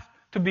have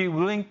to be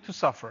willing to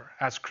suffer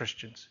as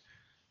Christians.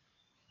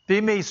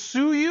 They may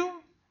sue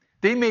you.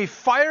 They may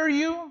fire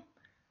you.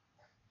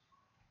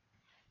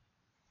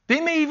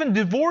 They may even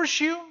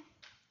divorce you.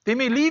 They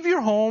may leave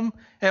your home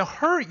and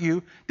hurt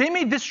you. They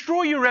may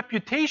destroy your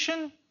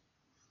reputation.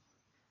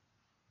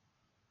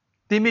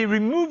 They may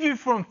remove you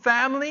from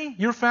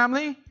your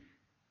family,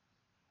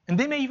 and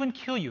they may even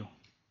kill you.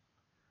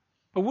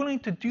 But we're willing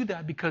to do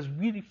that because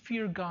we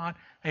fear God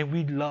and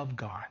we love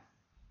God.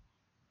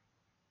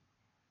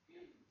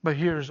 But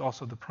here's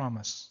also the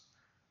promise.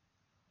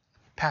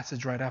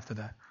 Passage right after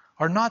that.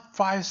 Are not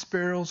 5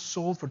 sparrows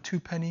sold for 2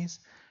 pennies,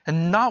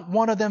 and not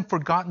one of them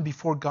forgotten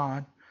before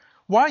God?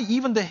 Why,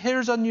 even the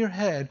hairs on your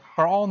head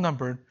are all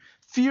numbered.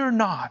 Fear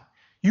not.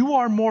 You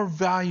are more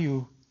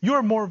value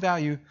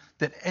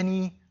than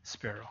any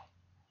sparrow.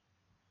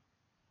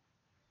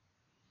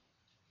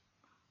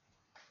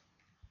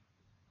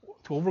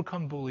 To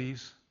overcome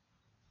bullies,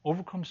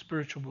 overcome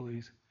spiritual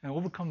bullies, and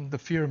overcome the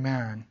fear of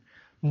man,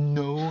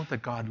 know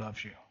that God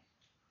loves you.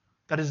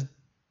 That is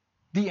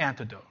the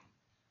antidote.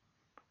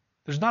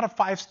 There's not a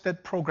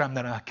 5-step program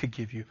that I could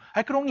give you.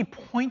 I could only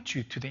point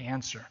you to the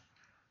answer.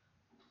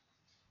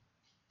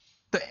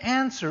 The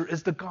answer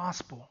is the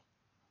gospel.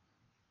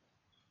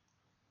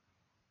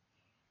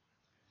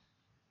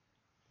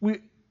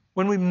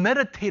 When we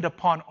meditate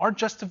upon our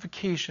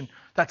justification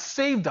that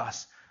saved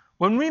us,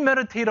 when we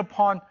meditate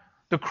upon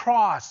the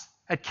cross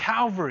at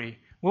Calvary,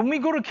 when we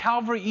go to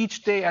Calvary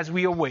each day as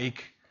we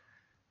awake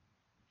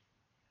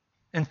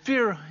and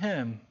fear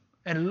him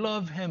and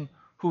love him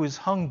who is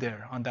hung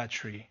there on that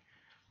tree,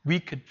 we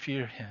could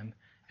fear him,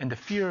 and the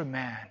fear of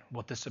man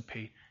will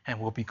dissipate and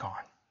will be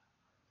gone.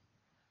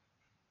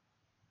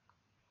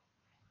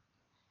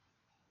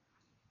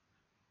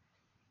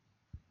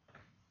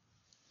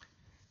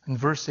 In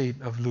verse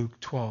 8 of Luke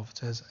 12 it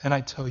says, and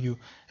I tell you,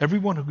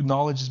 everyone who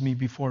acknowledges me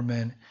before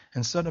men,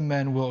 and Son of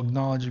Man will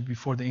acknowledge me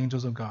before the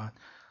angels of God.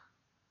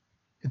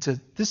 It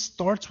says, this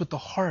starts with the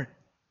heart.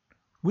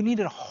 We need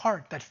a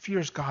heart that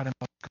fears God and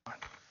loves God.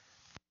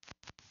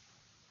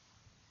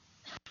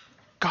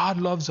 God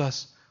loves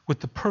us with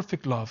the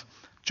perfect love.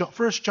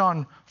 1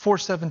 John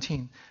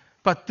 4:17.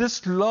 but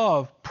this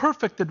love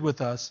perfected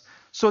with us,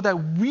 so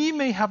that we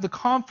may have the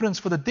confidence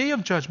for the day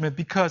of judgment,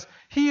 because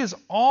he is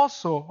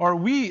also, or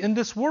we, in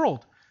this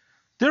world.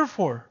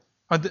 Therefore,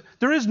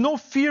 there is no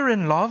fear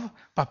in love,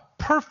 but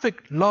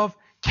perfect love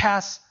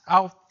casts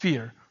out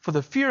fear. For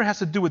the fear has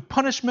to do with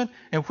punishment,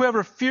 and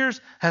whoever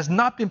fears has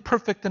not been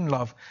perfect in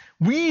love.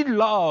 We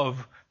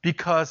love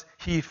because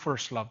he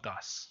first loved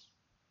us.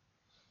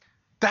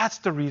 That's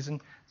the reason.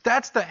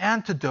 That's the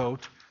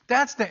antidote.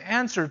 That's the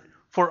answer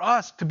for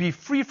us to be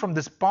free from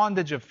this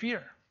bondage of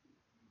fear.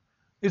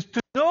 Is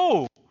to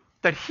know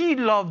that he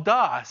loved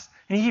us,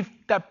 and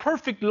that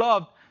perfect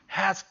love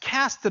has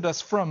casted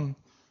us from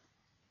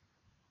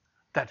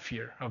that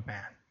fear of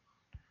man.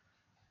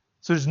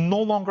 So it's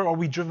no longer are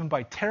we driven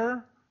by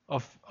terror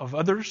of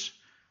others,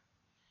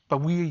 but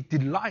we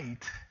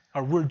delight,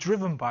 or we're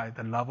driven by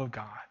the love of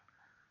God.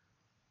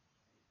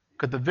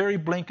 Because the very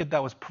blanket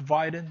that was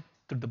provided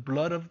through the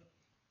blood of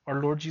our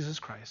Lord Jesus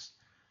Christ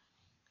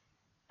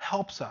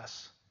helps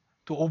us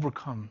to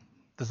overcome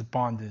this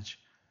bondage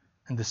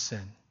and this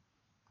sin.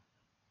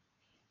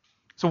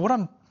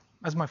 So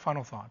as my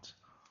final thoughts,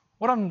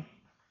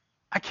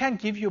 I can't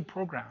give you a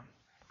program,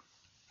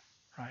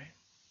 right?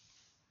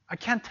 I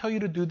can't tell you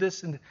to do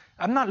this. And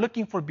I'm not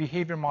looking for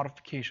behavior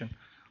modification.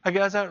 Like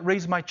as I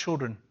raise my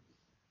children,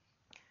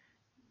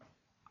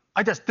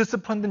 I just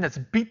disciplined them,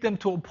 just beat them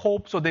to a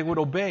pulp so they would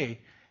obey.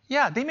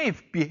 Yeah, they may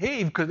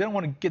behave because they don't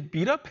want to get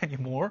beat up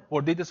anymore,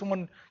 or they just don't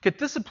want to get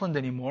disciplined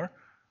anymore.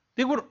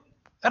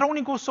 That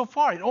only goes so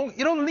far. It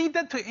don't lead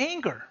them to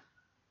anger.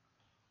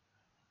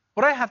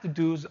 What I have to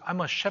do is I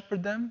must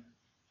shepherd them,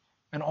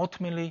 and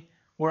ultimately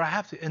where I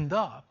have to end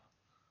up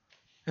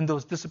in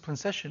those discipline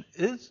sessions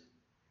is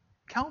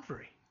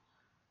Calvary.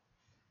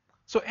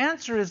 So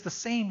answer is the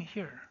same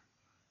here.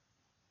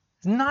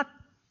 It's not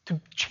to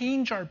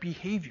change our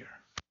behavior,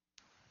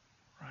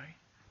 right?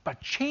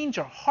 But change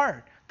our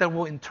heart that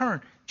will in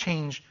turn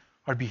change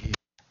our behavior.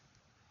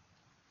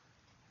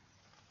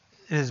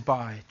 It is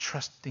by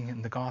trusting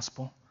in the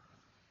gospel,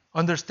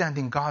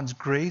 understanding God's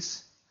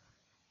grace,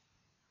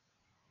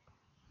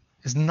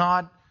 is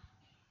not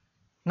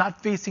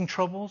facing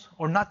troubles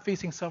or not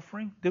facing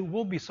suffering. There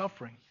will be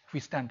suffering if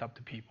we stand up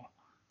to people.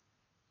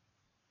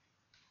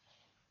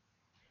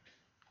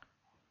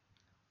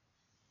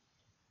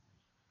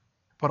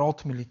 But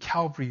ultimately,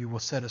 Calvary will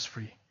set us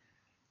free.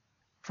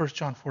 1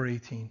 John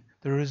 4:18,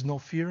 there is no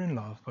fear in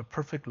love, but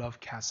perfect love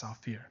casts out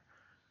fear.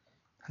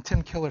 And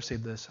Tim Keller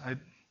said this.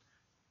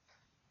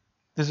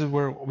 This is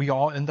where we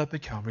all end up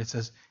at Calvary. It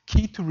says,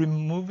 key to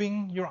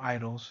removing your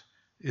idols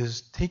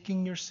is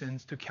taking your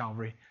sins to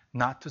Calvary,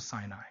 not to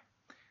Sinai.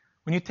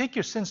 When you take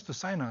your sins to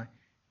Sinai,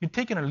 you're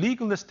taking a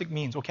legalistic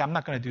means. Okay, I'm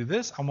not going to do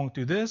this. I won't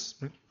do this.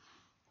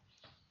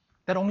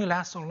 That only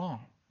lasts so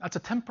long. That's a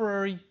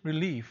temporary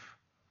relief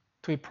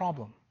to a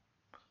problem.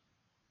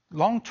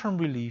 Long-term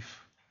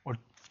relief, or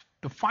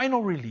the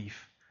final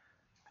relief,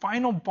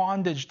 final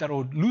bondage that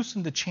will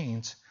loosen the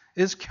chains,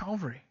 is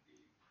Calvary.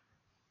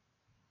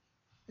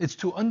 It's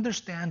to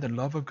understand the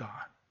love of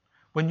God.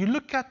 When you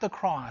look at the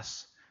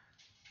cross,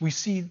 we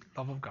see the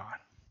love of God.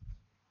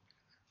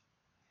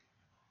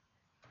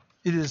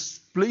 It is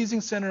blazing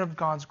center of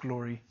God's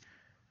glory.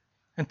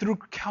 And through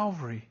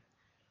Calvary,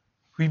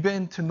 we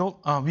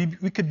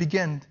could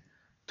begin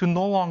to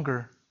no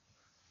longer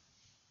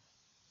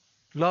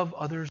love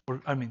others,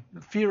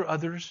 fear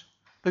others,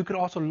 but we could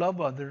also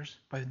love others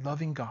by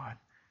loving God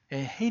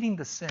and hating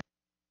the sin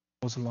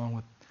that goes along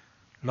with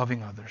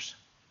loving others,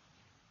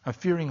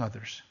 fearing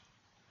others.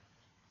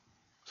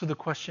 So the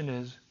question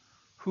is,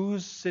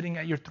 who's sitting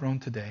at your throne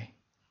today?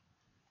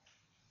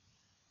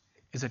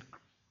 Is it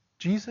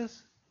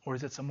Jesus or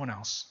is it someone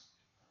else?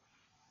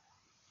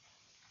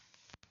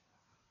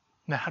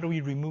 Now, how do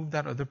we remove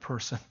that other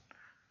person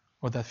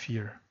or that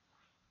fear?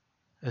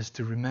 Is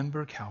to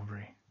remember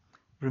Calvary.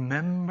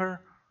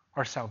 Remember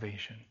our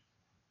salvation.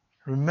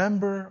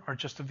 Remember our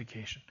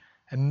justification.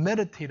 And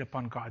meditate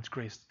upon God's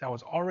grace that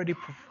was already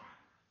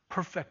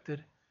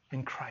perfected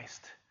in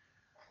Christ.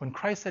 When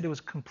Christ said it was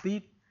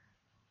complete,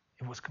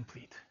 it was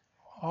complete.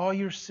 All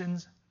your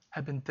sins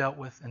have been dealt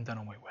with and done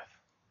away with.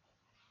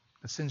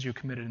 The sins you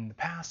committed in the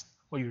past,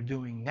 what you're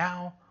doing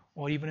now,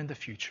 or even in the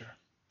future.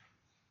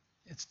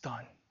 It's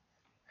done.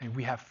 And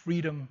we have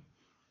freedom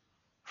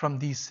from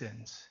these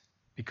sins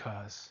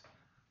because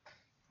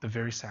the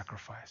very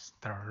sacrifice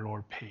that our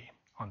Lord paid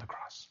on the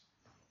cross.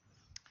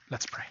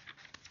 Let's pray.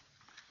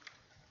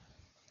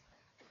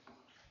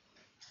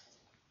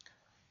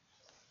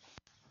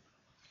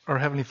 Our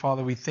Heavenly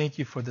Father, we thank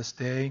you for this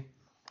day.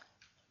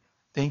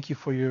 Thank you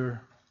for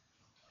your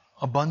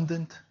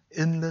abundant,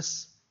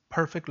 endless,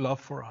 perfect love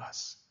for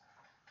us.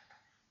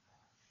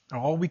 And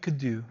all we could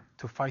do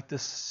to fight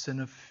this sin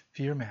of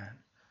fear, man,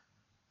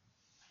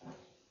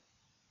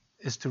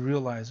 is to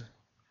realize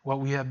what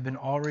we have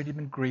already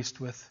been graced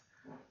with,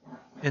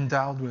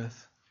 endowed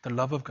with, the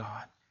love of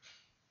God,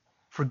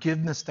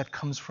 forgiveness that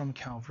comes from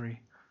Calvary,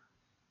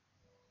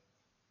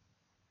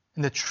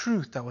 and the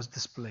truth that was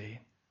displayed,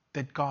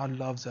 that God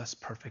loves us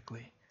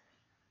perfectly.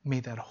 May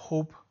that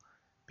hope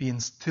be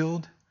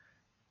instilled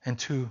and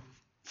to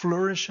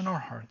flourish in our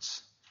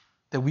hearts,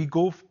 that we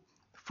go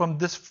from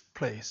this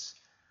place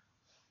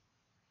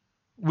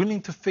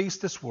willing to face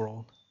this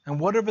world and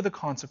whatever the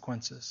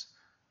consequences,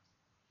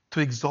 to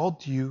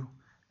exalt you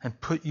and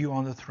put you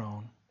on the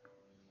throne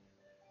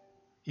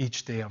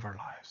each day of our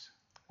lives.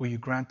 Will you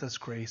grant us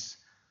grace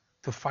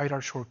to fight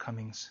our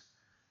shortcomings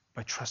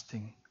by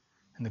trusting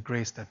in the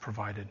grace that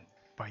provided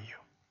by you.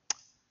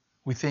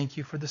 We thank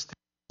you for this day.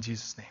 In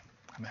Jesus' name,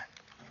 amen.